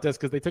SuperContest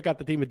because they took out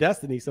the team of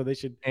destiny. So they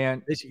should.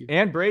 And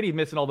Brady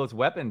missing all those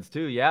weapons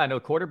too. Yeah,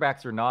 no,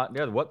 quarterbacks are not.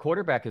 Yeah, what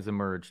quarterback has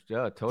emerged?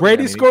 Yeah, totally.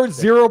 Brady scored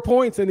 0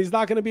 points and he's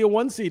not going to be a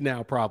 1 seed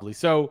now probably.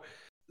 So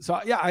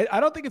yeah, I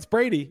don't think it's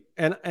Brady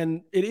and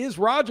it is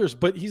Rodgers,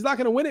 but he's not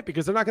going to win it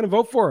because they're not going to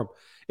vote for him.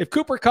 If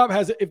Cooper Kupp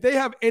if they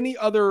have any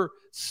other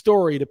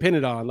story to pin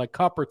it on, like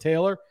Kupp or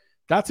Taylor,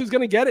 that's who's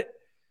going to get it.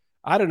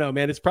 I don't know,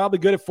 man. It's probably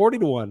good at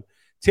 40-1.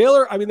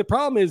 Taylor, the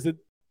problem is that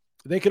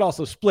they could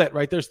also split,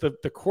 right? There's the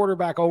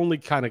quarterback only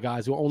kind of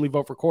guys who only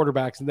vote for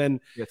quarterbacks. And then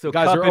so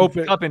guys are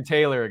open. Cup and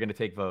Taylor are going to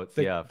take votes.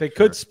 They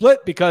could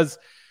split because,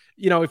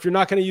 if you're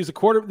not going to use a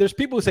quarter, there's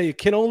people who say it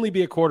can only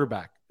be a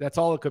quarterback. That's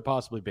all it could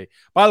possibly be.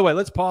 By the way,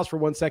 let's pause for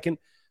 1 second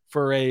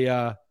for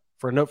a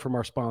note from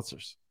our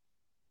sponsors.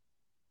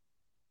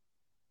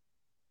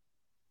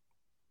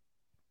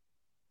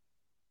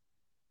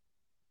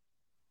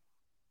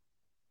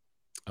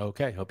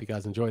 Okay, hope you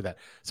guys enjoyed that.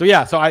 So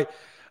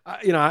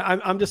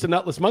I'm just a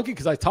nutless monkey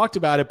because I talked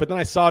about it, but then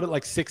I saw it at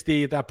like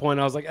 60 at that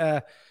point. I was like,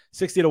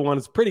 60-1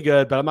 is pretty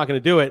good, but I'm not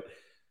going to do it.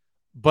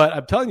 But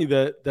I'm telling you,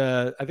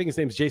 I think his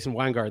name is Jason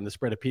Weingarten, the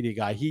Spreadopedia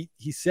guy.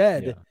 He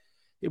said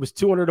it was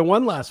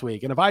 200-1 last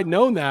week, and if I'd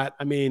known that,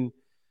 I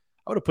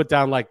would have put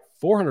down like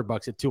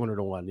 $400 at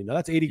 200-1.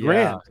 That's 80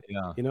 grand.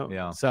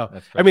 Yeah. So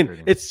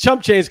it's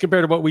chump change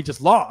compared to what we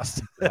just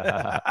lost.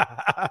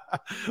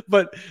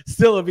 But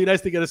still, it'd be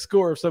nice to get a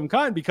score of some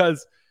kind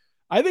because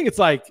I think it's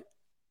like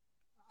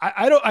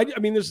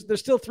there's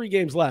still 3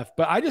 games left,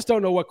 but I just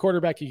don't know what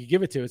quarterback you could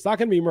give it to. It's not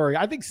going to be Murray.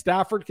 I think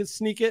Stafford could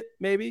sneak it,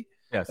 maybe.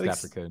 Yeah,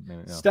 Stafford could.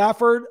 Maybe, yeah.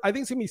 Stafford. I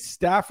think it's going to be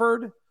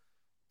Stafford,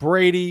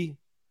 Brady,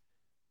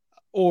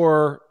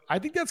 or I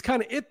think that's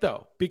kind of it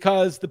though,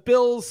 because the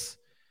Bills.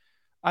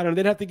 I don't know.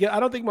 They'd have to get. I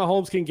don't think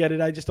Mahomes can get it.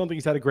 I just don't think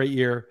he's had a great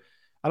year.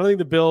 I don't think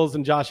the Bills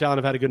and Josh Allen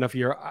have had a good enough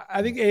year.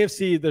 I think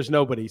AFC, there's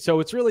nobody. So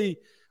it's really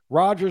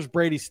Rodgers,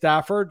 Brady,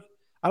 Stafford.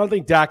 I don't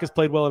think Dak has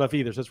played well enough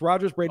either. So it's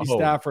Rodgers, Brady,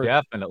 Stafford.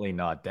 Definitely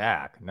not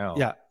Dak. No.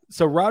 Yeah.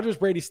 So Rodgers,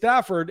 Brady,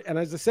 Stafford. And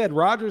as I said,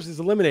 Rodgers is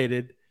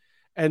eliminated.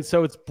 And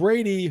so it's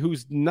Brady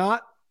who's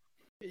not,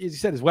 as you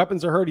said, his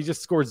weapons are hurt. He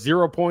just scored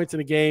 0 points in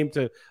a game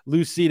to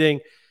lose seeding.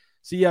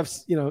 So you have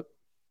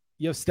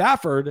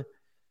Stafford.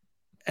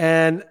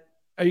 And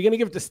are you going to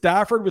give it to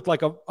Stafford with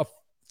like a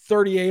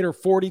 38 or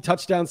 40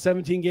 touchdown,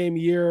 17 game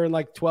year and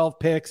like 12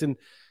 picks and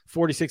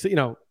 46,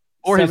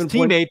 or his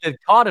teammate that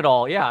caught it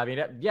all. Yeah.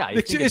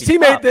 His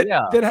teammate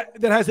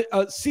that has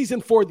a season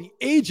for the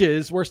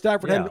ages where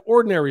Stafford had an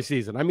ordinary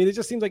season. It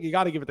just seems like you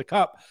got to give it the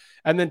Cup.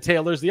 And then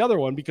Taylor's the other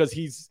one because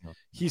he's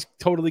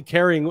totally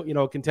carrying,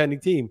 a contending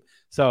team.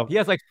 So he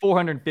has like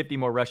 450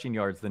 more rushing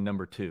yards than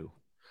number 2.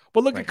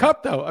 But look at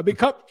Cup though.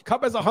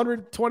 Cup has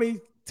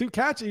 122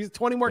 catches. He's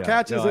 20 more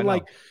catches and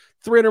like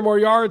 300 more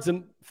yards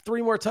and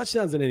 3 more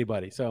touchdowns than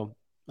anybody. So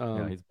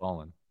he's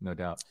balling, no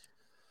doubt.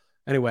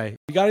 Anyway,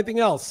 you got anything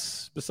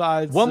else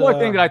besides one more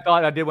thing that I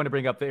thought I did want to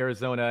bring up the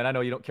Arizona, and I know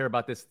you don't care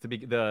about this to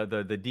be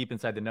the deep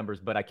inside the numbers,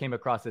 but I came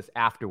across this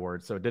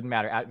afterwards, so it didn't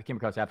matter. I came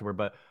across afterward,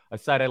 but a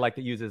site I like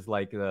that uses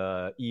like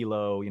the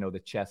ELO, the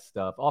chess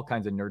stuff, all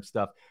kinds of nerd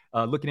stuff.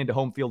 Looking into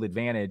home field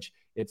advantage,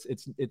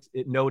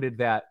 it noted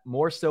that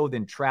more so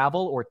than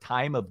travel or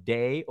time of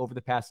day over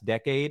the past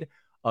decade,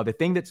 the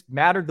thing that's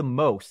mattered the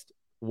most,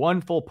 1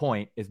 full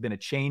point, has been a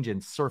change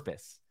in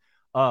surface.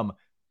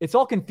 It's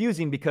all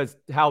confusing because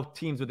how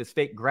teams with this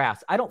fake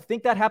grass. I don't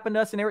think that happened to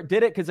us. And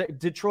did it? Because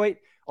Detroit,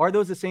 are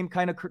those the same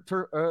kind of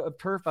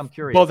turf? I'm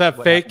curious. Both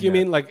have fake, you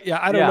mean? Like,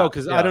 I don't know.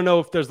 Because I don't know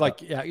if there's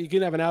you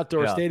can have an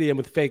outdoor stadium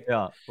with fake.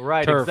 Yeah,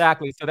 right. Turf.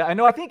 Exactly. So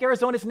I think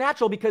Arizona's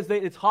natural because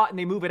it's hot and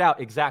they move it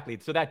out. Exactly.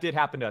 So that did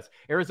happen to us.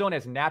 Arizona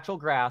has natural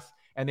grass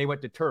and they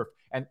went to turf.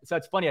 And so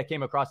it's funny, I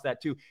came across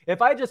that too.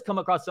 If I just come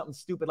across something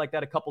stupid like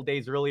that a couple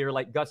days earlier,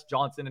 like Gus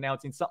Johnson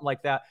announcing something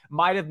like that,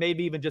 might have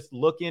maybe even just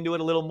look into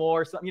it a little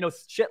more, something,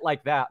 shit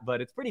like that.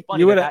 But it's pretty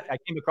funny that I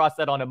came across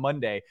that on a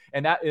Monday,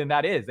 and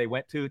that is they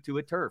went to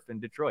a turf in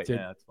Detroit.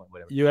 Yeah, that's fun.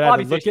 Whatever. You would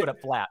obviously they should have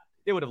flat.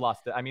 They would have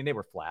lost it. They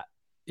were flat.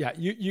 Yeah,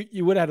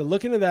 you would have had to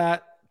look into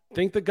that,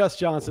 think the Gus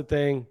Johnson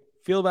thing,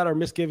 feel about our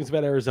misgivings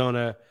about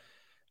Arizona.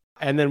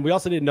 And then we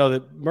also didn't know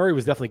that Murray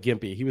was definitely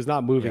gimpy. He was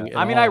not moving. Yeah.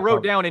 I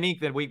wrote down in ink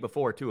the week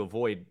before to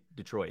avoid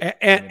Detroit.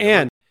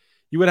 And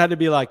you would have had to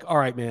be like, all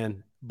right,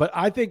 man. But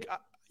I think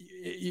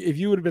if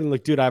you would have been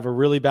like, dude, I have a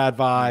really bad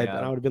vibe.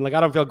 And I would have been like, I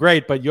don't feel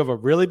great, but you have a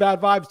really bad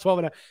vibe. It's 12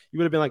 and a half. You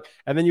would have been like,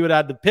 and then you would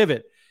have had to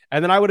pivot.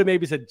 And then I would have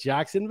maybe said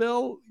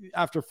Jacksonville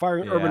after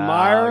firing Urban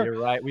Meyer. You're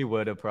right. We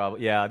would have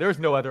probably. Yeah, there's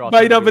no other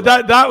alternative.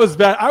 But that was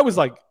bad. I was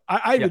like,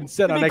 I even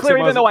said on next.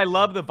 Even though I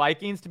love the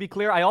Vikings, to be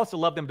clear, I also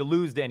love them to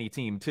lose to any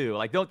team too.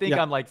 Like, don't think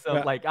I'm like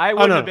I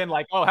wouldn't have been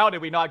like, oh, how did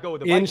we not go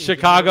with the Vikings in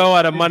Chicago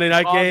at a Monday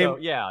night game?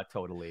 Yeah,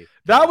 totally.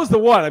 That was the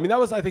one. That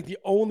was, I think, the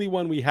only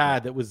one we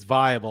had that was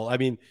viable.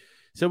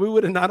 So we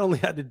would have not only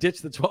had to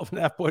ditch the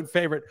 12.5 point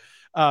favorite,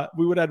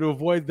 we would have to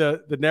avoid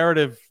the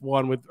narrative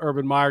one with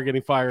Urban Meyer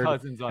getting fired.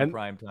 Cousins on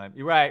prime time.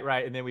 You're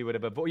right. And then we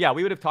would have,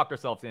 we would have talked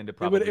ourselves into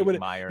probably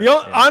Meyer.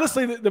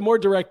 Honestly, the more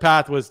direct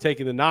path was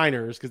taking the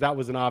Niners because that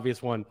was an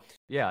obvious one.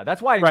 Yeah,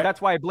 that's why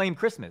I blame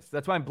Christmas.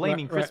 That's why I'm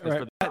blaming Christmas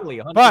for that.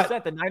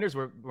 100%. The Niners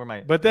were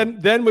my. But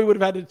then we would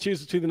have had to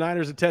choose between the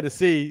Niners and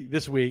Tennessee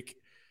this week.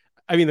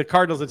 The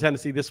Cardinals and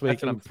Tennessee this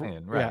week. That's what I'm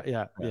saying. Right.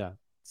 Yeah.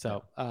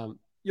 So,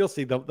 you'll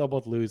see they'll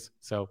both lose.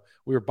 So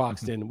we were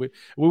boxed in. We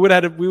would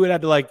have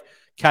to like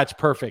catch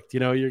perfect.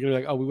 You're gonna be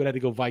like, oh, we would have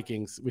to go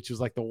Vikings, which was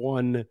like the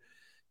one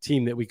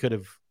team that we could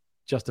have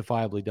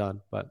justifiably done.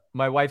 But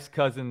my wife's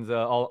cousins,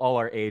 all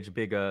our age,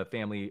 big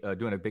family,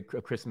 doing a big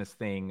Christmas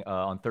thing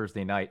on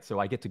Thursday night. So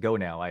I get to go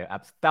now. I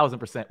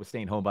 1,000% was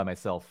staying home by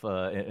myself,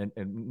 and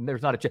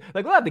there's not a chance.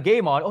 Like, we'll have the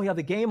game on. Oh, you have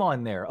the game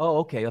on there. Oh,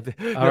 okay. All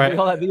right.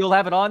 You'll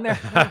have it on there.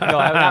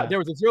 No, there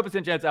was a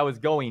 0% chance I was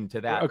going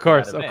to that. Of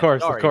course.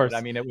 Sorry,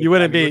 I mean, you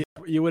wouldn't be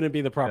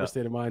in the proper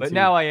state of mind. But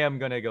now I am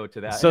going to go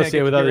to that.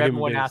 Associate with other human beings.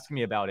 Everyone asked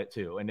me about it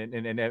too,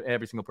 and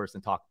every single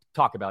person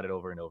talk about it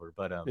over and over.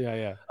 But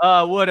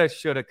woulda,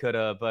 shoulda,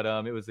 coulda. But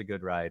it was a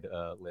good ride,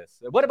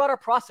 Liss. What about our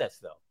process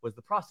though? Was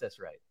the process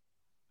right?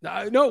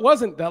 No, it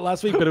wasn't that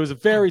last week, but it was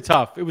very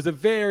tough.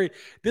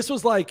 This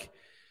was like,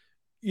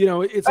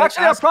 it's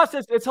actually our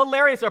process. It's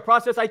hilarious. Our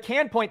process. I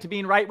can point to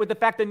being right with the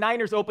fact the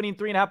Niners opening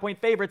 3.5-point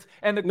favorites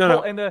and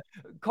the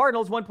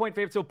Cardinals 1-point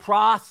favorites. So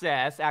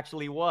process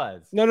actually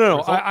was.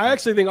 No. I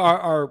actually think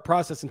our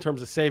process in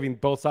terms of saving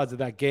both sides of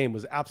that game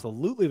was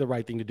absolutely the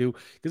right thing to do,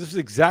 because this is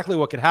exactly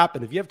what could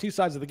happen. If you have two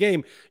sides of the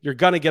game, you're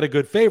going to get a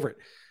good favorite.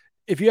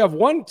 If you have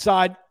one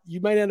side, you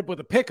might end up with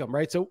a pick'em,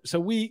 right? So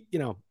we,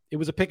 it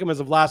was a pick'em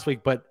as of last week,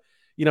 but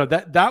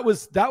that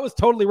was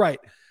totally right.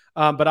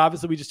 But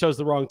obviously we just chose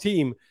the wrong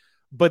team.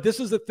 But this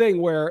was the thing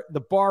where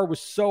the bar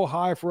was so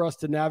high for us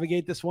to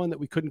navigate this one that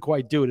we couldn't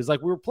quite do it. It's like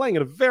we were playing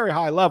at a very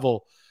high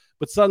level,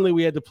 but suddenly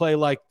we had to play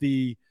like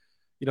the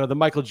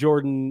Michael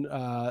Jordan,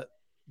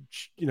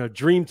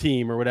 dream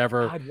team or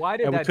whatever. God, why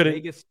did that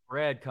Vegas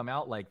spread come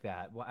out like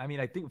that? Well, I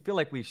mean, I feel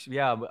like we should.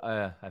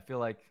 I feel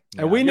like.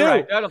 And we knew.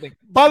 Right. I don't think.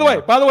 By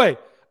the way,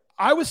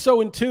 I was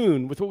so in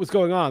tune with what was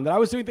going on that I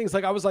was doing things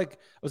like I was going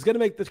to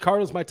make the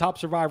Cardinals my top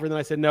survivor, and then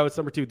I said no, it's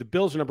number 2. The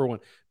Bills are number 1.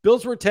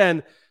 Bills were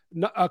 10.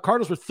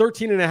 Cardinals were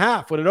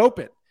 13.5 when it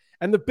opened,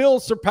 and the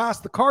Bills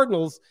surpassed the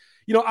Cardinals.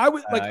 I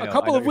was like a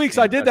couple of weeks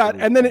I did that,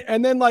 and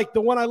then like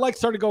the one I liked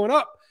started going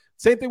up.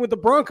 Same thing with the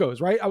Broncos,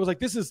 right? I was like,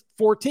 this is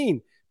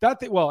 14. That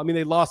thing, well, I mean,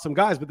 they lost some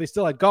guys, but they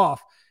still had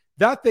Goff.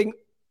 They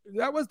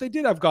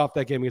did have Goff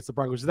that game against the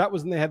Broncos. That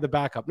was when they had the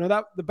backup. No,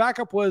 the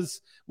backup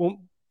was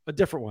a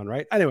different one,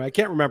 right? Anyway, I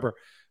can't remember.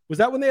 Was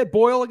that when they had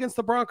Boyle against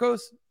the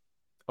Broncos?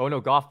 Oh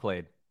no, Goff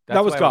played.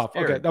 That was Goff.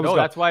 Okay, that was Goff.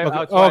 That's why.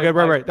 Okay,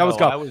 right. That was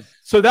Goff.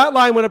 So that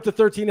line went up to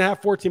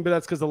 13.5, 14, but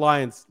that's because the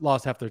Lions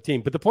lost half their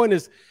team. But the point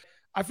is,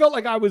 I felt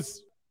like I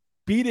was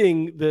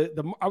beating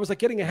I was like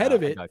getting ahead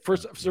of it for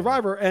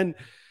Survivor, and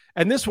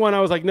this one I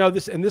was like, no,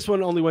 this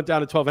one only went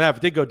down to 12.5.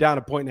 It did go down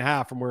 1.5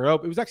 points from where it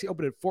opened. It was actually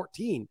open at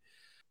 14.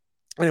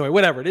 Anyway,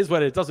 whatever. It is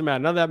what it is. It doesn't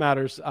matter. None of that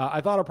matters.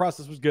 I thought our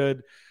process was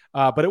good.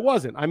 But it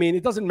wasn't. I mean,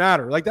 it doesn't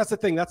matter. Like, that's the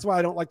thing. That's why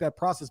I don't like that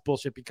process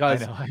bullshit,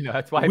 because I know.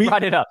 That's why I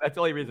brought it up. That's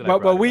the only reason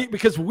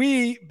because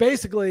we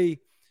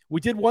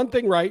did one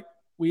thing right.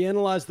 We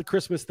analyzed the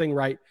Christmas thing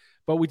right,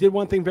 but we did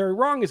one thing very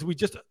wrong, is we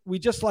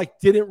just like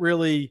didn't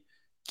really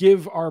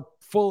give our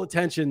full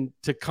attention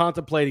to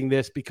contemplating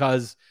this,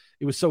 because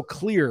it was so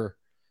clear.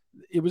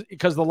 It was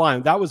because of the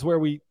line. That was where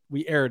we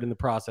erred in the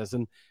process,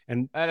 and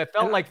it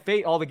felt like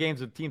fate. All the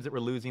games with teams that were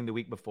losing the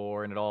week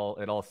before, and it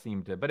all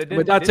seemed to, but it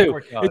didn't. But that too.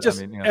 Work out. It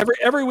just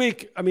every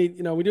week. I mean,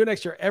 we do it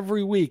next year.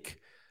 Every week,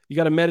 you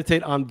got to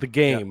meditate on the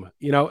game.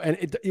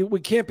 And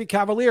we can't be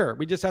cavalier.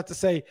 We just have to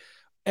say,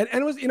 and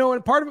it was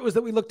and part of it was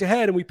that we looked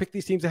ahead and we picked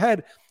these teams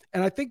ahead.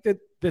 And I think that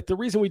the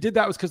reason we did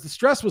that was because the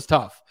stress was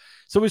tough.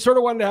 So we sort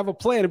of wanted to have a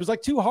plan. It was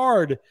like too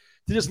hard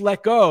to just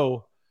let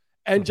go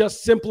and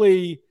just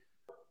simply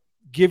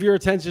give your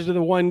attention to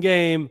the one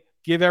game,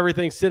 give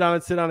everything, sit on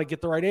it,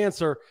 get the right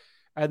answer,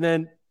 and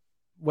then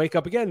wake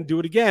up again and do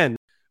it again.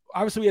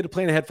 Obviously, we had to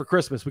plan ahead for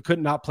Christmas. We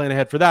couldn't not plan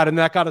ahead for that. And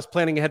that got us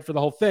planning ahead for the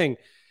whole thing.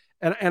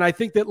 And I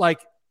think that like,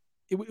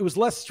 it was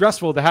less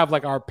stressful to have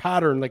like our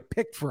pattern like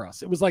picked for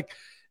us. It was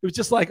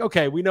just like,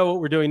 okay, we know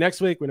what we're doing next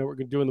week. We know what we're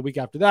going to do in the week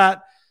after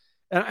that.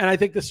 And I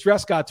think the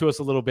stress got to us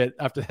a little bit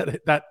after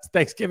that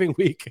Thanksgiving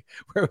week,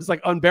 where it was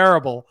like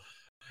unbearable.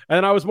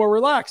 And I was more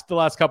relaxed the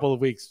last couple of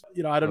weeks.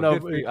 I don't know.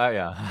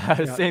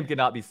 The same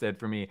cannot be said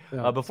for me.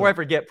 Before I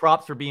forget,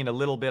 props for being a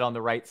little bit on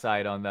the right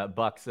side on the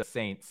Bucks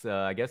Saints.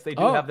 I guess they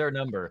do have their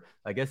number.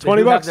 I guess they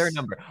do have their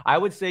number. I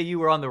would say you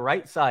were on the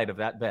right side of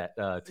that bet.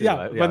 Too.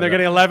 When they're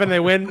getting 11, they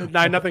win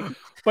 9-0.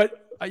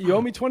 But you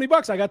owe me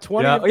 $20. I got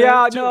 20.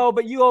 No,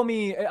 but you owe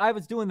me. I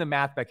was doing the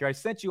math back here. I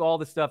sent you all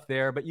the stuff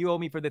there, but you owe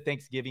me for the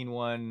Thanksgiving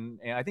one,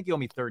 and I think you owe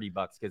me $30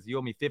 because you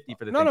owe me $50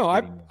 for the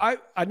Thanksgiving one.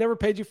 I never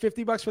paid you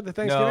 $50 for the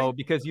Thanksgiving. No,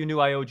 because you knew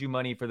I owed you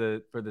money for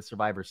the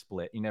Survivor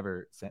split. You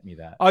never sent me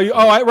that.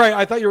 Right.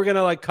 I thought you were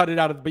gonna like cut it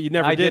out, but you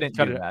never did. I didn't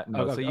do that.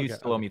 No, so you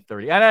still owe me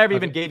 $30. And I never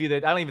even gave you the.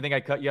 I don't even think I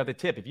cut you out the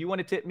tip. If you want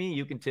to tip me,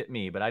 you can tip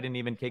me, but I didn't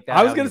even take that.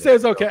 I was gonna say it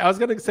was okay. I was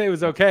gonna say it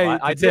was okay.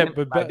 I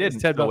didn't.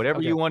 So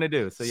whatever you want to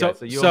do. So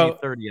you owe me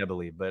 $30, I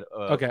believe, but.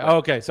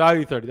 Okay. So I'll owe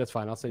you 30. That's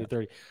fine. I'll send you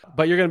 30.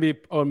 But you're going to be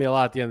owing me a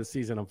lot at the end of the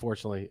season,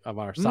 unfortunately, on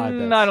our side.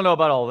 I don't know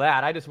about all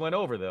that. I just went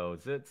over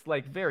those. It's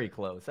like very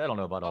close. I don't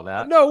know about all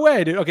that. No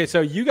way, dude. Okay,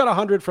 so you got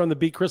 100 from the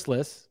Beat Chris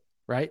Liss,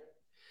 right?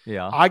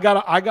 Yeah. I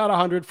got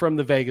 100 from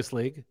the Vegas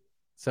League.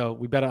 So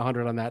we bet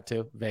 100 on that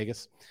too,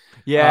 Vegas.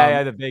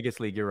 Yeah, the Vegas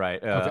League. You're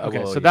right.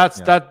 Okay. So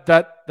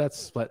that's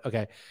split.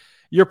 Okay.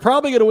 You're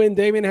probably going to win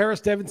Damian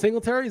Harris, Devin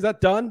Singletary. Is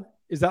that done?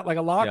 Is that like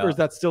a lock, Yeah. or is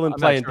that still in I'm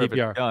play not in sure if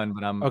PPR? it's done,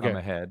 but I'm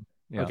ahead.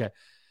 Yeah. Okay.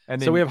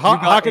 And then so we have you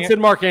got Hawkinson,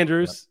 Mark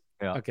Andrews.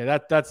 Yeah. Okay,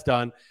 that's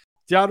done.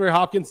 DeAndre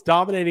Hopkins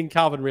dominating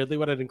Calvin Ridley.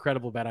 What an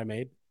incredible bet I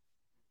made.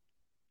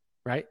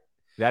 Right?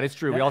 That is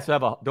true. We also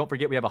have don't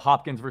forget, we have a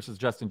Hopkins versus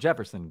Justin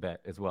Jefferson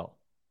bet as well.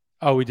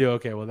 Oh, we do.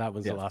 Okay, well, that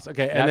was the last.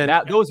 Okay, and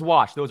then those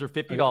wash. Those are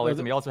 $50,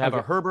 and we also have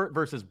a Herbert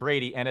versus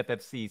Brady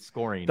NFFC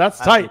scoring. That's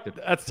tight.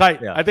 That's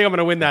tight. Yeah. I think I'm going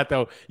to win that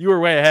though. You were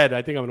way ahead.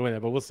 I think I'm going to win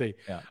that, but we'll see.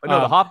 Yeah. But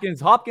no, the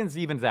Hopkins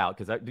evens out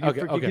because you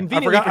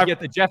conveniently forget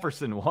the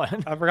Jefferson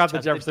one. I forgot the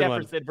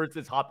Jefferson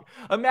versus Hopkins.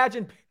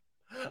 Imagine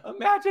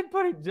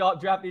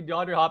drafting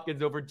DeAndre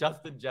Hopkins over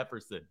Justin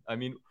Jefferson. I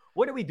mean,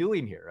 what are we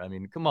doing here? I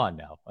mean, come on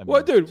now. How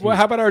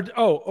about our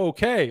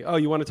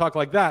you want to talk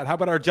like that? How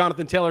about our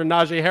Jonathan Taylor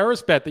Najee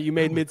Harris bet that you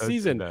made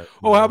mid-season?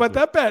 How about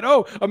that bet?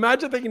 Oh,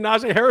 imagine thinking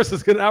Najee Harris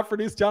is going to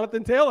outproduce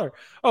Jonathan Taylor.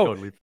 Oh,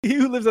 totally. He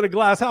who lives in a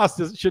glass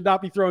house should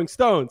not be throwing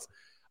stones.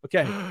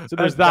 Okay, so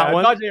there's that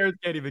one. Najee Harris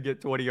can't even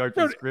get 20 yards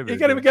from scrimmage. You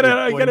can't even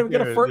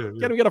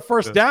get a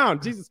first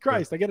down. Jesus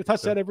Christ, I get a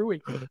touchdown every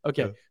week.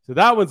 Okay, so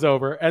that one's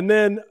over. And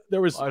then there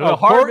was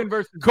Hardman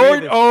versus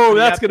Corey. Oh,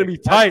 that's going to be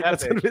tight.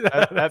 That's going to be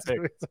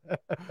epic.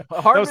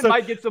 Hardman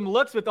might get some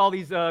looks with all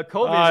these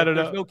COVID. I don't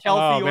know. There's no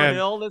Kelsey or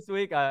Hill this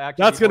week.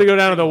 That's going to go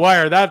down to the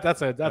wire.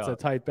 That's a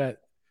tight bet.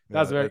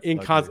 That's very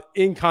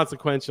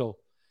inconsequential.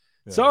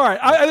 Yeah. So, all right.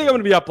 I think I'm going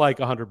to be up like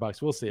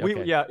 $100. We'll see.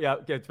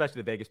 Okay.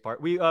 Especially the Vegas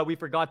part. We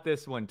forgot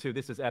this one too.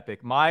 This is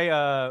epic.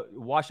 My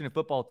Washington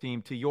football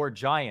team to your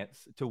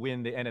Giants to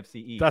win the NFC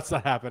East. That's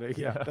not happening.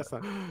 Yeah, that's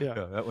not.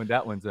 Yeah,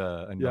 that one's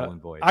a null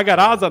and void. I got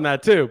odds on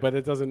that too, but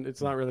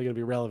it's not really going to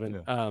be relevant.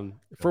 Yeah.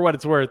 For what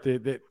it's worth,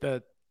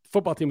 the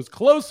football team was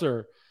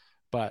closer,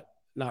 but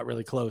not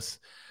really close.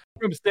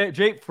 From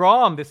Jake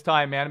Fromm this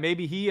time, man.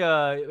 Maybe he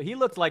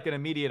looks like an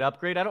immediate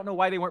upgrade. I don't know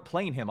why they weren't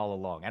playing him all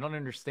along. I don't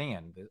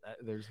understand.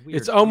 There's weird.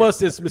 It's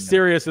almost as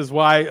mysterious as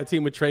why a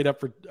team would trade up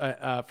for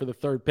the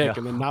third pick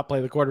and then not play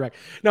the quarterback.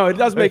 No, it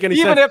doesn't make any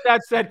sense. Even if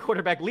that said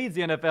quarterback leads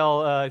the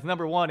NFL, is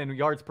number one in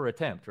yards per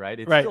attempt, right?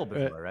 It's still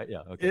bizarre, right?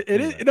 Yeah. Okay.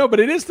 It is but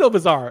it is still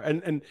bizarre,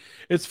 and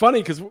it's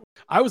funny because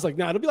I was like,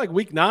 no, it'll be like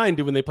week 9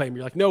 when they play him.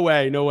 You're like, no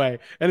way,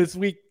 and it's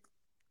week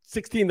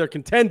 16 they're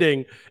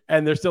contending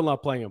and they're still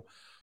not playing him.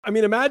 I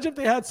mean, imagine if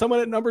they had someone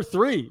at number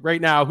 3 right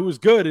now who's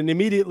good and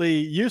immediately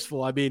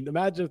useful. I mean,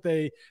 imagine if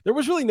there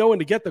was really no one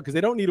to get them because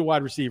they don't need a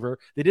wide receiver.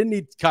 They didn't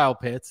need Kyle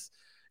Pitts.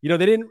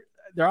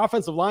 Their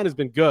offensive line has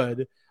been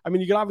good. I mean,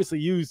 you can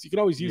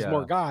always use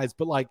more guys,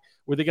 but like,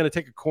 were they going to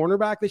take a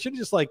cornerback? They should have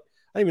just I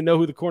don't even know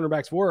who the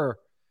cornerbacks were.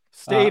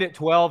 Stayed at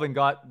 12 and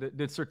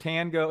did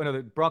Surtain go? No,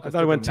 the Broncos. I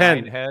thought he went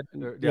 10 ahead.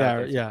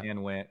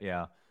 Surtain went.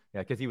 Yeah. Yeah,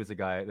 because he was the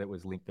guy that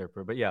was linked there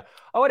but yeah.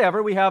 Oh,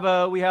 whatever. We have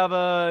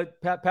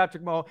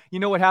Patrick Mahomes.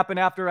 You know what happened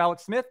after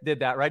Alex Smith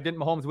did that, right? Didn't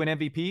Mahomes win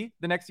MVP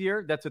the next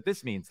year? That's what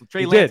this means.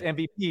 Trey Lance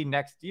MVP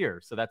next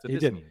year. So that's what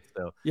this means.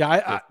 So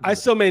yeah, I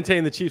still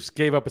maintain the Chiefs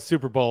gave up a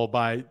Super Bowl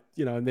by,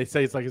 and they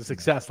say it's like a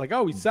success. Like,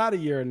 oh, we sat a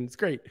year and it's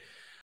great.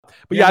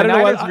 But I don't know.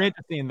 The Niners are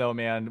interesting though,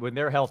 man. When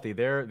they're healthy,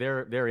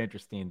 they're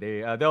interesting.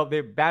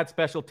 They're bad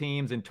special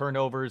teams and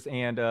turnovers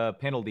and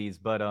penalties,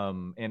 but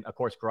and of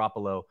course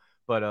Garoppolo.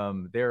 But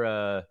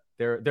they're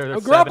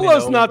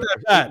Garoppolo's not that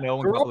bad. No,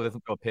 Garoppolo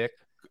doesn't throw a pick.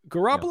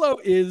 Garoppolo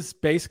is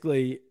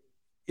basically,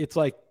 it's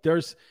like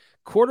there's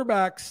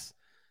quarterbacks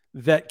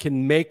that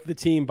can make the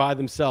team by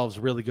themselves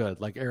really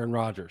good, like Aaron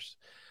Rodgers.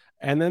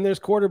 And then there's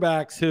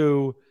quarterbacks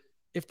who,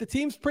 if the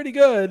team's pretty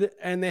good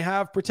and they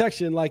have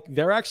protection, like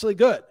they're actually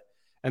good.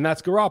 And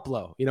that's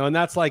Garoppolo, and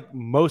that's like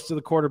most of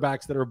the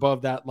quarterbacks that are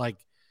above that, like,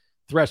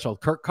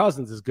 threshold. Kirk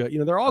Cousins is good.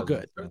 They're all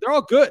good. They're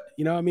all good.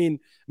 I mean,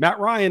 Matt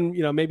Ryan,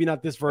 maybe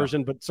not this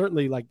version, but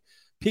certainly like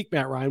peak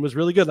Matt Ryan was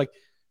really good. Like,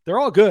 they're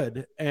all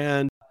good.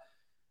 And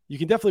you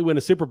can definitely win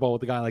a Super Bowl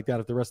with a guy like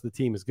that if the rest of the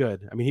team is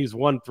good. I mean, he was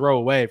one throw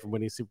away from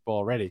winning a Super Bowl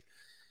already.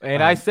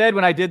 And I said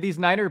when I did these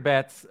Niner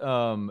bets,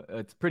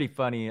 it's pretty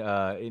funny.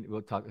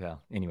 We'll talk.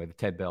 Anyway, the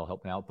Ted Bell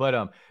helping out,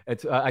 but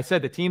I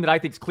said the team that I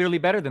think is clearly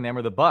better than them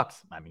are the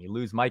Bucks. I mean, you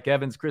lose Mike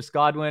Evans, Chris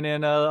Godwin,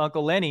 and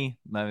Uncle Lenny.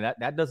 I mean,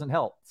 that doesn't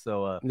help.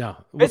 So no,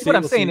 what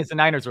I'm saying is the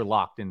Niners are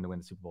locked in to win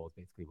the Super Bowl. Is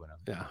basically what I'm.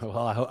 Yeah,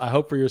 well, I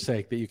hope for your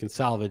sake that you can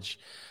salvage.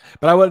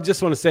 But I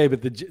just want to say,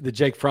 but the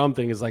Jake Fromm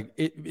thing is like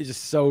it's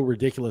just so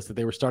ridiculous that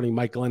they were starting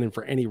Mike Glennon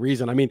for any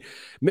reason. I mean,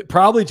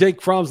 probably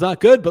Jake Fromm's not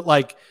good, but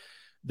like,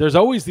 there's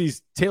always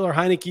these Taylor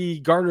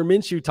Heineke, Gardner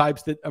Minshew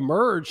types that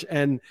emerge.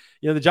 And,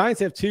 the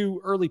Giants have 2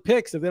 early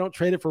picks. If they don't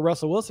trade it for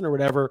Russell Wilson or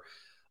whatever,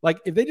 like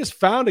if they just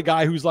found a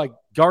guy who's like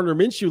Gardner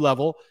Minshew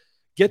level,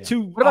 get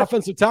 2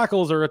 offensive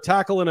tackles or a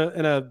tackle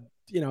and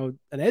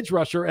an edge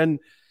rusher, and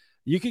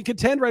you can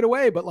contend right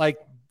away. But like,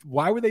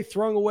 why were they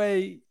throwing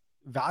away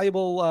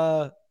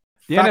valuable,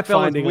 the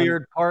NFL is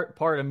weird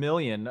part a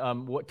million.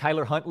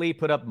 Tyler Huntley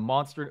put up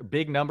monster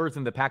big numbers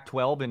in the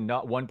Pac-12 and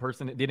not one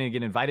person didn't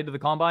get invited to the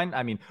combine.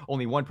 I mean,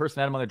 only one person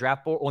had him on their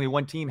draft board. Only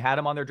one team had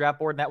him on their draft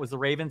board, and that was the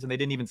Ravens, and they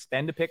didn't even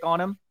spend a pick on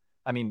him.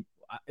 I mean,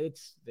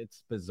 it's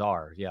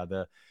bizarre. Yeah,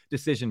 the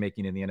decision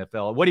making in the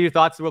NFL. What are your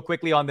thoughts, real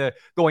quickly, on the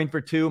going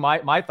for two?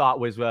 My thought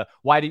was,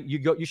 why did you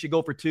go? You should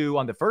go for two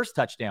on the first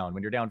touchdown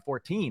when you're down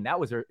 14. That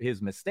was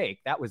his mistake.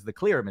 That was the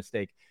clear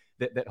mistake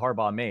that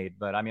Harbaugh made.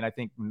 But I mean, I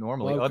think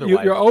normally,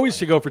 otherwise, you always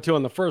should go for two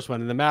on the first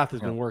one, and the math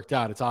has been worked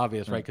out. It's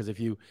obvious, right? Because if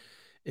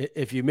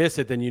you miss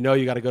it, then you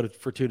got to go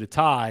for two to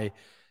tie.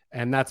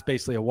 And that's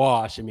basically a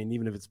wash. I mean,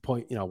 even if it's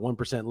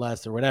 1%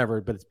 less or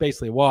whatever, but it's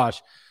basically a wash.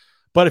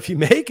 But if you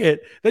make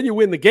it, then you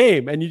win the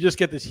game, and you just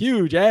get this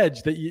huge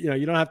edge that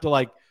you don't have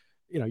to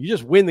you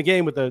just win the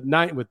game with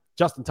with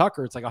Justin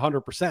Tucker. It's like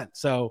 100%.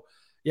 So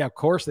yeah, of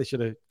course they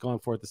should have gone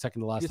for it the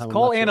second to last time. Just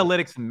call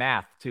analytics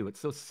math too. It's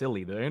so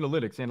silly. The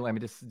analytics. I mean,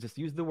 just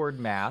use the word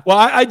math. Well,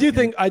 I do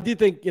think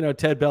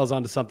Ted Bell's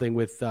onto something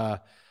with the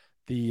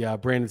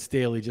Brandon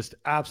Staley just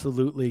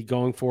absolutely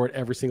going for it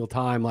every single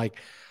time. I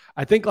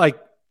think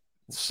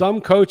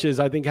some coaches,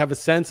 I think, have a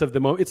sense of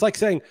the moment. It's like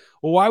saying,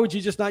 well, why would you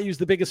just not use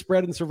the biggest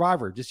spread in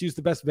Survivor? Just use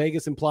the best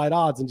Vegas implied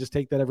odds and just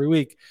take that every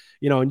week,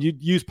 and you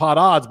use pot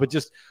odds, but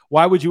just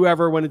why would you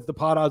ever, when the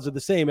pot odds are the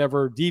same,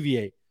 ever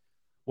deviate?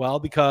 Well,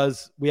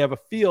 because we have a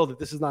feel that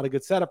this is not a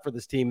good setup for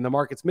this team and the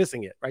market's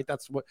missing it, right?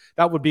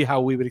 That would be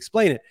how we would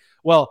explain it.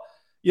 Well,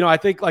 I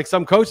think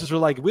some coaches are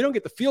like, if we don't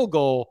get the field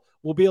goal,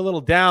 we'll be a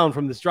little down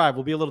from this drive.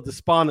 We'll be a little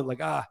despondent,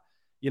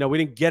 we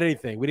didn't get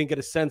anything. We didn't get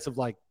a sense of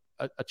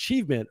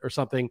achievement or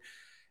something.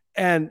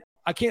 And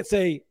I can't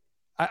say,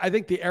 I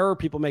think the error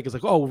people make is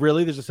oh,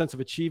 really? There's a sense of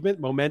achievement,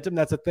 momentum.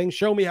 That's a thing.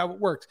 Show me how it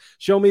works.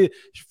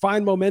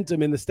 Find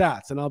momentum in the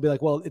stats. And I'll be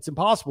like, well, it's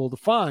impossible to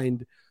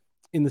find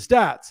in the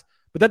stats,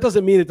 but that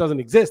doesn't mean it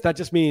doesn't exist. That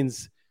just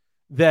means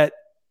that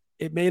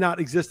it may not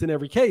exist in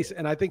every case.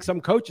 And I think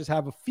some coaches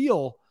have a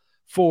feel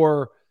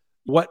for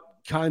what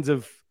kinds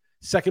of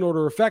second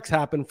order effects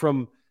happen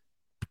from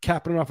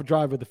capping off a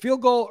drive with a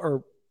field goal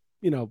or,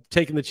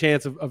 taking the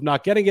chance of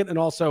not getting it. And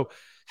also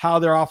how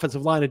their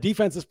offensive line and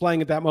defense is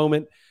playing at that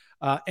moment.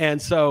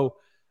 And so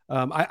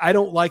I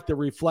don't like the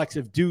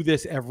reflexive do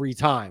this every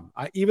time.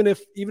 Even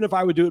if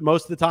I would do it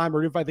most of the time,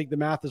 or if I think the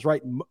math is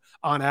right,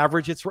 on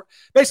average, it's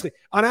basically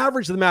on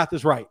average, the math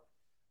is right,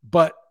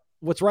 but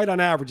what's right on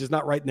average is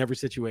not right in every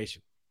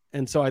situation.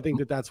 And so I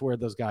think that's where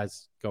those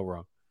guys go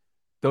wrong.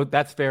 Though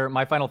that's fair.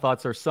 My final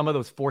thoughts are some of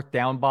those fourth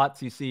down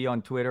bots you see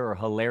on Twitter are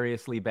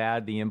hilariously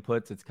bad. The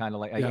inputs, it's kind of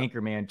like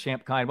Anchorman,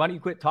 Champ Kind. Why don't you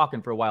quit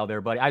talking for a while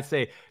there, buddy? I'd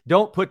say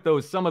don't put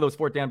some of those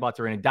fourth down bots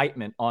are an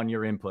indictment on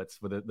your inputs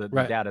for the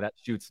data that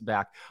shoots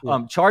back.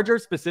 Yeah.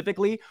 Chargers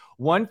specifically,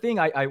 one thing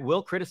I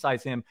will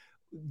criticize him.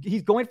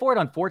 He's going for it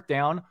on fourth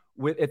down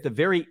at the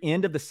very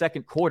end of the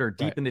second quarter,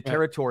 deep in the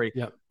territory.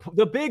 Yep.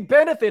 The big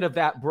benefit of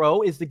that,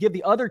 bro, is to give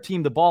the other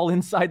team the ball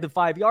inside the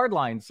 5-yard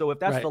line. So if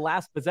that's the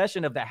last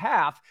possession of the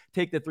half,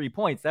 take the 3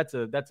 points. That's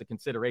a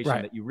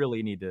consideration that you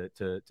really need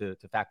to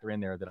factor in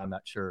there. That I'm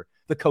not sure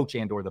the coach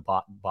and or the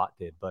bot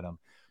did, but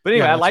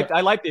anyway, I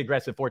like the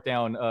aggressive fourth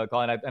down,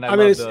 Colin. I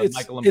mean, it's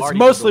Michael Lombardi. It's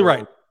mostly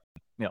right.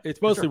 Yeah,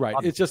 it's mostly right.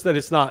 It's just that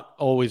it's not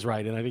always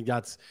right, and I think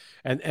that's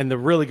and the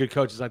really good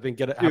coaches, I think,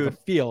 have a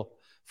feel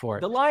for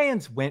it. The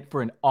Lions went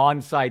for an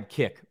onside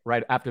kick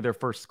right after their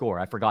first score.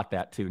 I forgot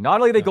that too.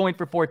 Not only are they going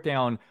for fourth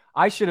down,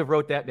 I should have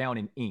wrote that down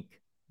in ink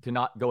to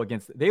not go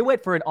against it. They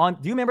went for an on.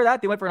 Do you remember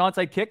that? They went for an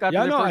onside kick after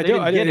their first. I do.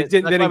 They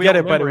didn't get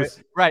it, but it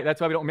was right. That's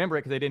why we don't remember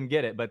it, because they didn't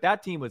get it. But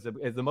that team is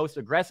the most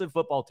aggressive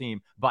football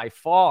team by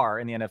far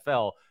in the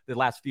NFL. The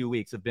last few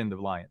weeks have been the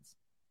Lions.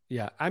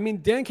 Yeah, I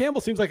mean, Dan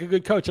Campbell seems like a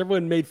good coach.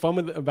 Everyone made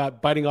fun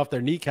about biting off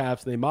their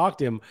kneecaps, and they mocked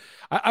him.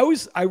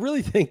 I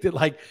really think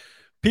that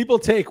people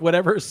take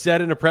whatever is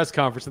said in a press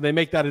conference and they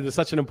make that into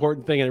such an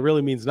important thing, and it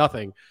really means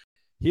nothing.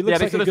 He looks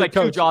like a good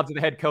coach. 2 jobs of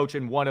the head coach,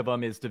 and one of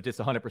them is to just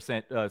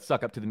 100%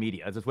 suck up to the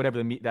media. It's just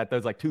whatever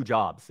there's 2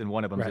 jobs, and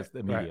one of them is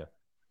the media. Right.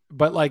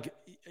 But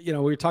we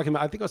were talking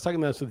about, I think I was talking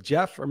about this with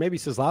Jeff, or maybe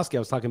Seslowski. I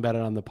was talking about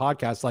it on the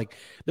podcast.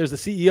 There's the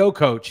CEO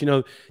coach,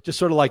 just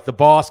sort of like the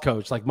boss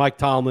coach, like Mike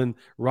Tomlin,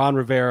 Ron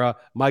Rivera,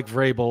 Mike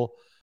Vrabel,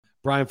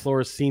 Brian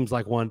Flores seems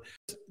like one.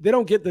 They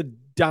don't get the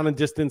down and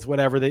distance,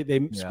 whatever.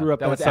 They screw up.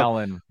 That was stuff.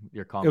 Allen.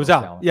 Your comment. It was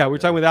Allen. Yeah, we were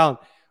talking with Allen.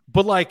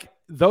 But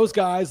those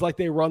guys,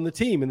 they run the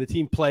team, and the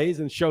team plays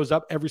and shows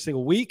up every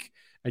single week.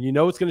 And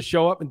it's going to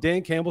show up. And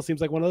Dan Campbell seems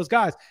like one of those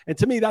guys. And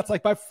to me, that's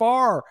by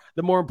far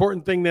the more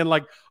important thing than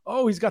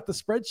he's got the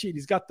spreadsheet.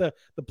 He's got the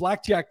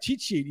blackjack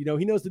cheat sheet. He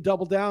knows to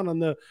double down on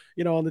the,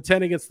 on the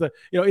 10 against the,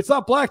 it's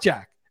not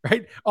blackjack,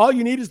 right? All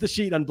you need is the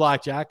sheet on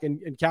blackjack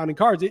and counting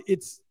cards.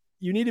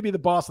 You need to be the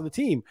boss of the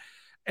team.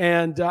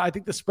 And I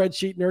think the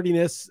spreadsheet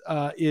nerdiness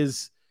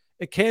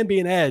it can be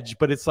an edge,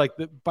 but it's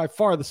by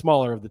far the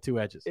smaller of the 2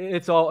 edges.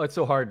 It's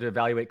so hard to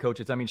evaluate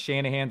coaches. I mean,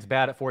 Shanahan's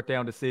bad at fourth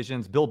down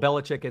decisions. Bill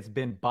Belichick has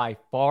been by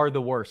far the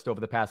worst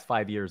over the past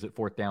 5 years at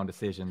fourth down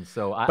decisions.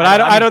 So,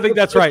 I don't think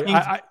that's right.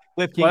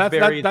 Cliff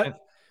Kingsbury,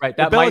 right?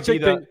 That might be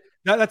the.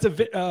 That's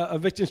a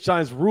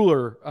Wittgenstein's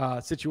ruler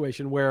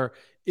situation where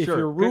if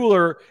you're a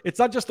ruler, it's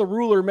not just the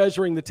ruler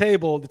measuring the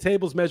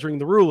table's measuring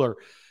the ruler.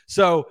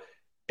 So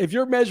if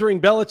you're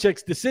measuring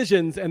Belichick's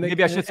decisions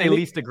maybe I should say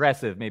least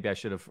aggressive. Maybe I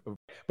should have.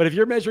 But if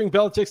you're measuring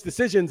Belichick's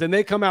decisions and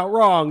they come out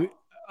wrong,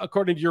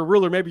 according to your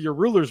ruler, maybe your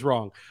ruler's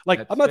wrong. Like,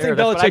 That's I'm not saying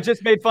fair. Belichick. I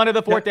just made fun of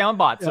the fourth down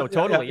bot. So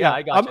totally.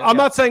 I got you. I'm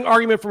not saying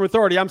argument from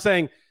authority. I'm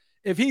saying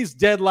if he's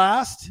dead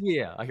last,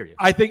 yeah, I hear you.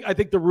 I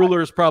think the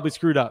ruler is probably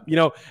screwed up, you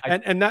know,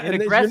 and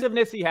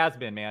aggressiveness he has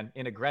been, man,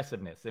 in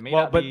aggressiveness. It may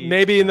not be,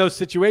 maybe in those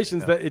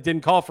situations that it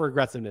didn't call for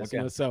aggressiveness, okay.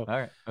 you know, so, all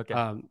right.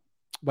 Okay.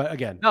 But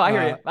again, no, I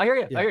hear you. I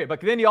hear you. But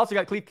then you also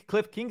got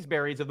Cliff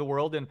Kingsbury's of the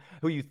world, and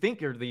who you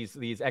think are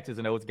these X's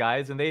and O's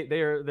guys, and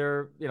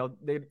they're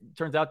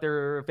turns out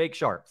they're fake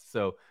sharps.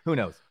 So who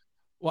knows?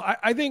 Well,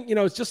 I think, you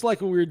know, it's just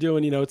like what we were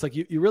doing. You know, it's like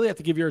you really have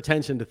to give your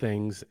attention to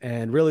things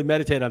and really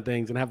meditate on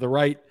things and have the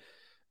right.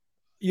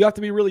 You have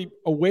to be really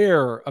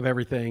aware of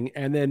everything,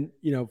 and then,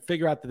 you know,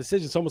 figure out the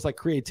decision. It's almost like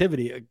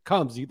creativity. It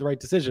comes, you get the right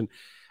decision.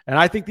 And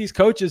I think these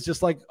coaches,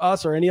 just like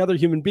us or any other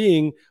human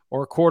being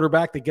or a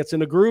quarterback that gets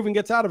in a groove and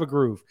gets out of a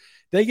groove,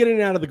 they get in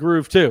and out of the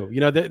groove too. You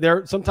know,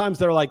 they're sometimes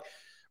they're like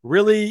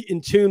really in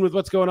tune with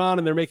what's going on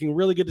and they're making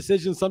really good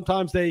decisions.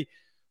 Sometimes they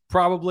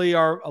probably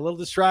are a little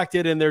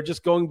distracted and they're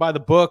just going by the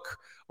book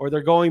or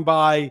they're going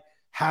by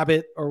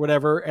habit or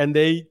whatever, and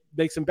they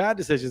make some bad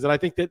decisions. And I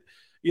think that,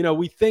 you know,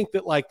 we think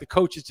that like the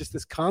coach is just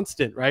this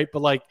constant, right?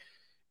 But like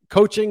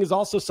coaching is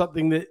also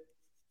something that,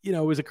 you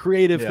know, is a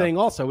creative thing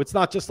also. It's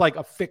not just like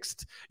a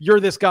fixed, you're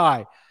this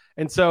guy.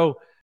 And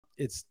so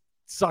it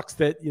sucks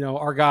that, you know,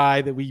 our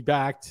guy that we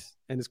backed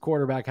and his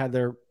quarterback had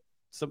their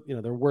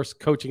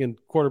worst coaching and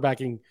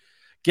quarterbacking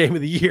game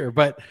of the year.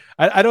 But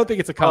I don't think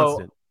it's a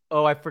constant.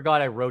 Oh, I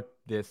forgot I wrote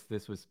this.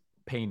 This was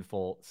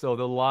painful. So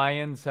the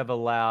Lions had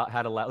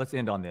allowed, let's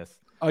end on this.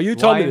 Oh, you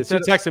told me this. You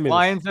texted me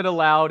Lions had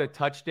allowed a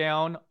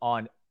touchdown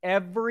on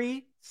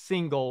every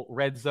single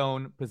red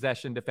zone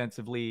possession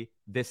defensively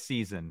this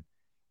season.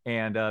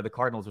 And the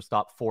Cardinals were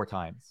stopped 4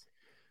 times.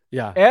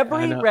 Yeah.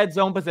 Every red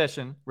zone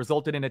possession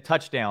resulted in a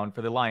touchdown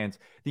for the Lions.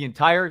 The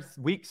entire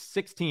week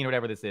 16, or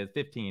whatever this is,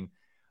 15.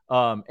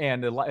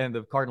 And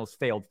the Cardinals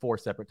failed 4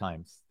 separate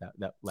times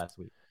that last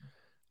week.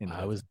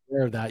 I was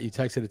aware of that. You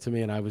texted it to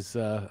me, and I was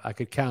I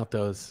could count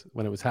those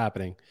when it was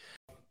happening.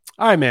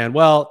 All right, man.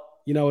 Well,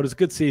 you know, it was a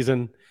good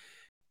season.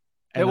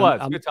 It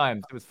was good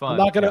times. It was fun.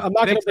 I'm not gonna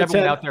Thanks pretend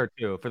everyone out there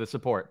too for the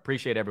support.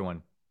 Appreciate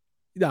everyone.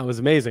 Yeah, it was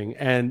amazing.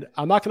 And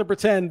I'm not going to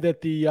pretend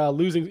that the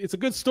losing, it's a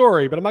good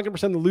story, but I'm not going to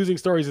pretend the losing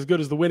story is as good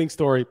as the winning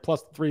story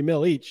plus $3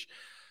 million each.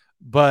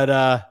 But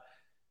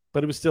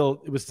it was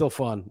still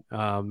fun.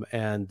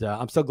 And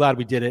I'm so glad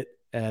we did it.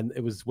 And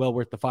it was well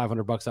worth the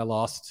 $500 I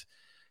lost.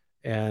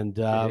 And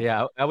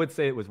I would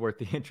say it was worth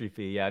the entry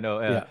fee.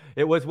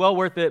 It was well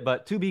worth it.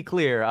 But to be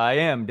clear, I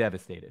am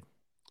devastated.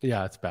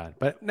 Yeah, it's bad.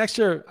 But next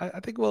year, I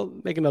think we'll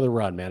make another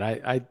run,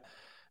 man.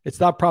 It's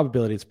not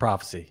probability, it's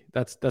prophecy.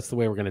 That's the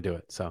way we're going to do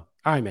it. So,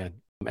 all right, man.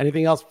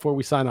 Anything else before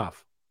we sign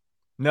off?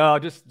 No,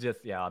 just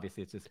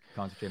obviously it's just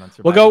concentrate on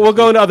survival. We'll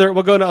go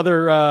into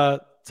other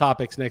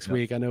topics next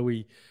week. I know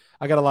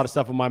I got a lot of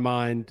stuff on my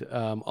mind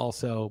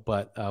also,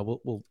 but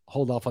we'll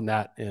hold off on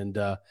that. And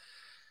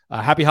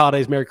happy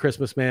holidays, Merry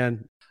Christmas,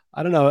 man.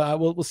 I don't know.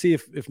 We'll see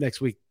if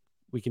next week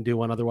we can do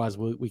one. Otherwise,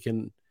 we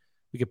can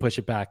push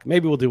it back.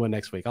 Maybe we'll do one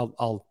next week.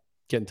 I'll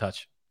get in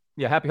touch.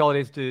 Yeah, happy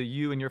holidays to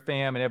you and your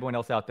fam and everyone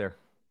else out there.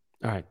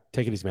 All right.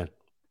 Take it easy, man.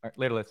 All right.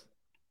 Later, Liss.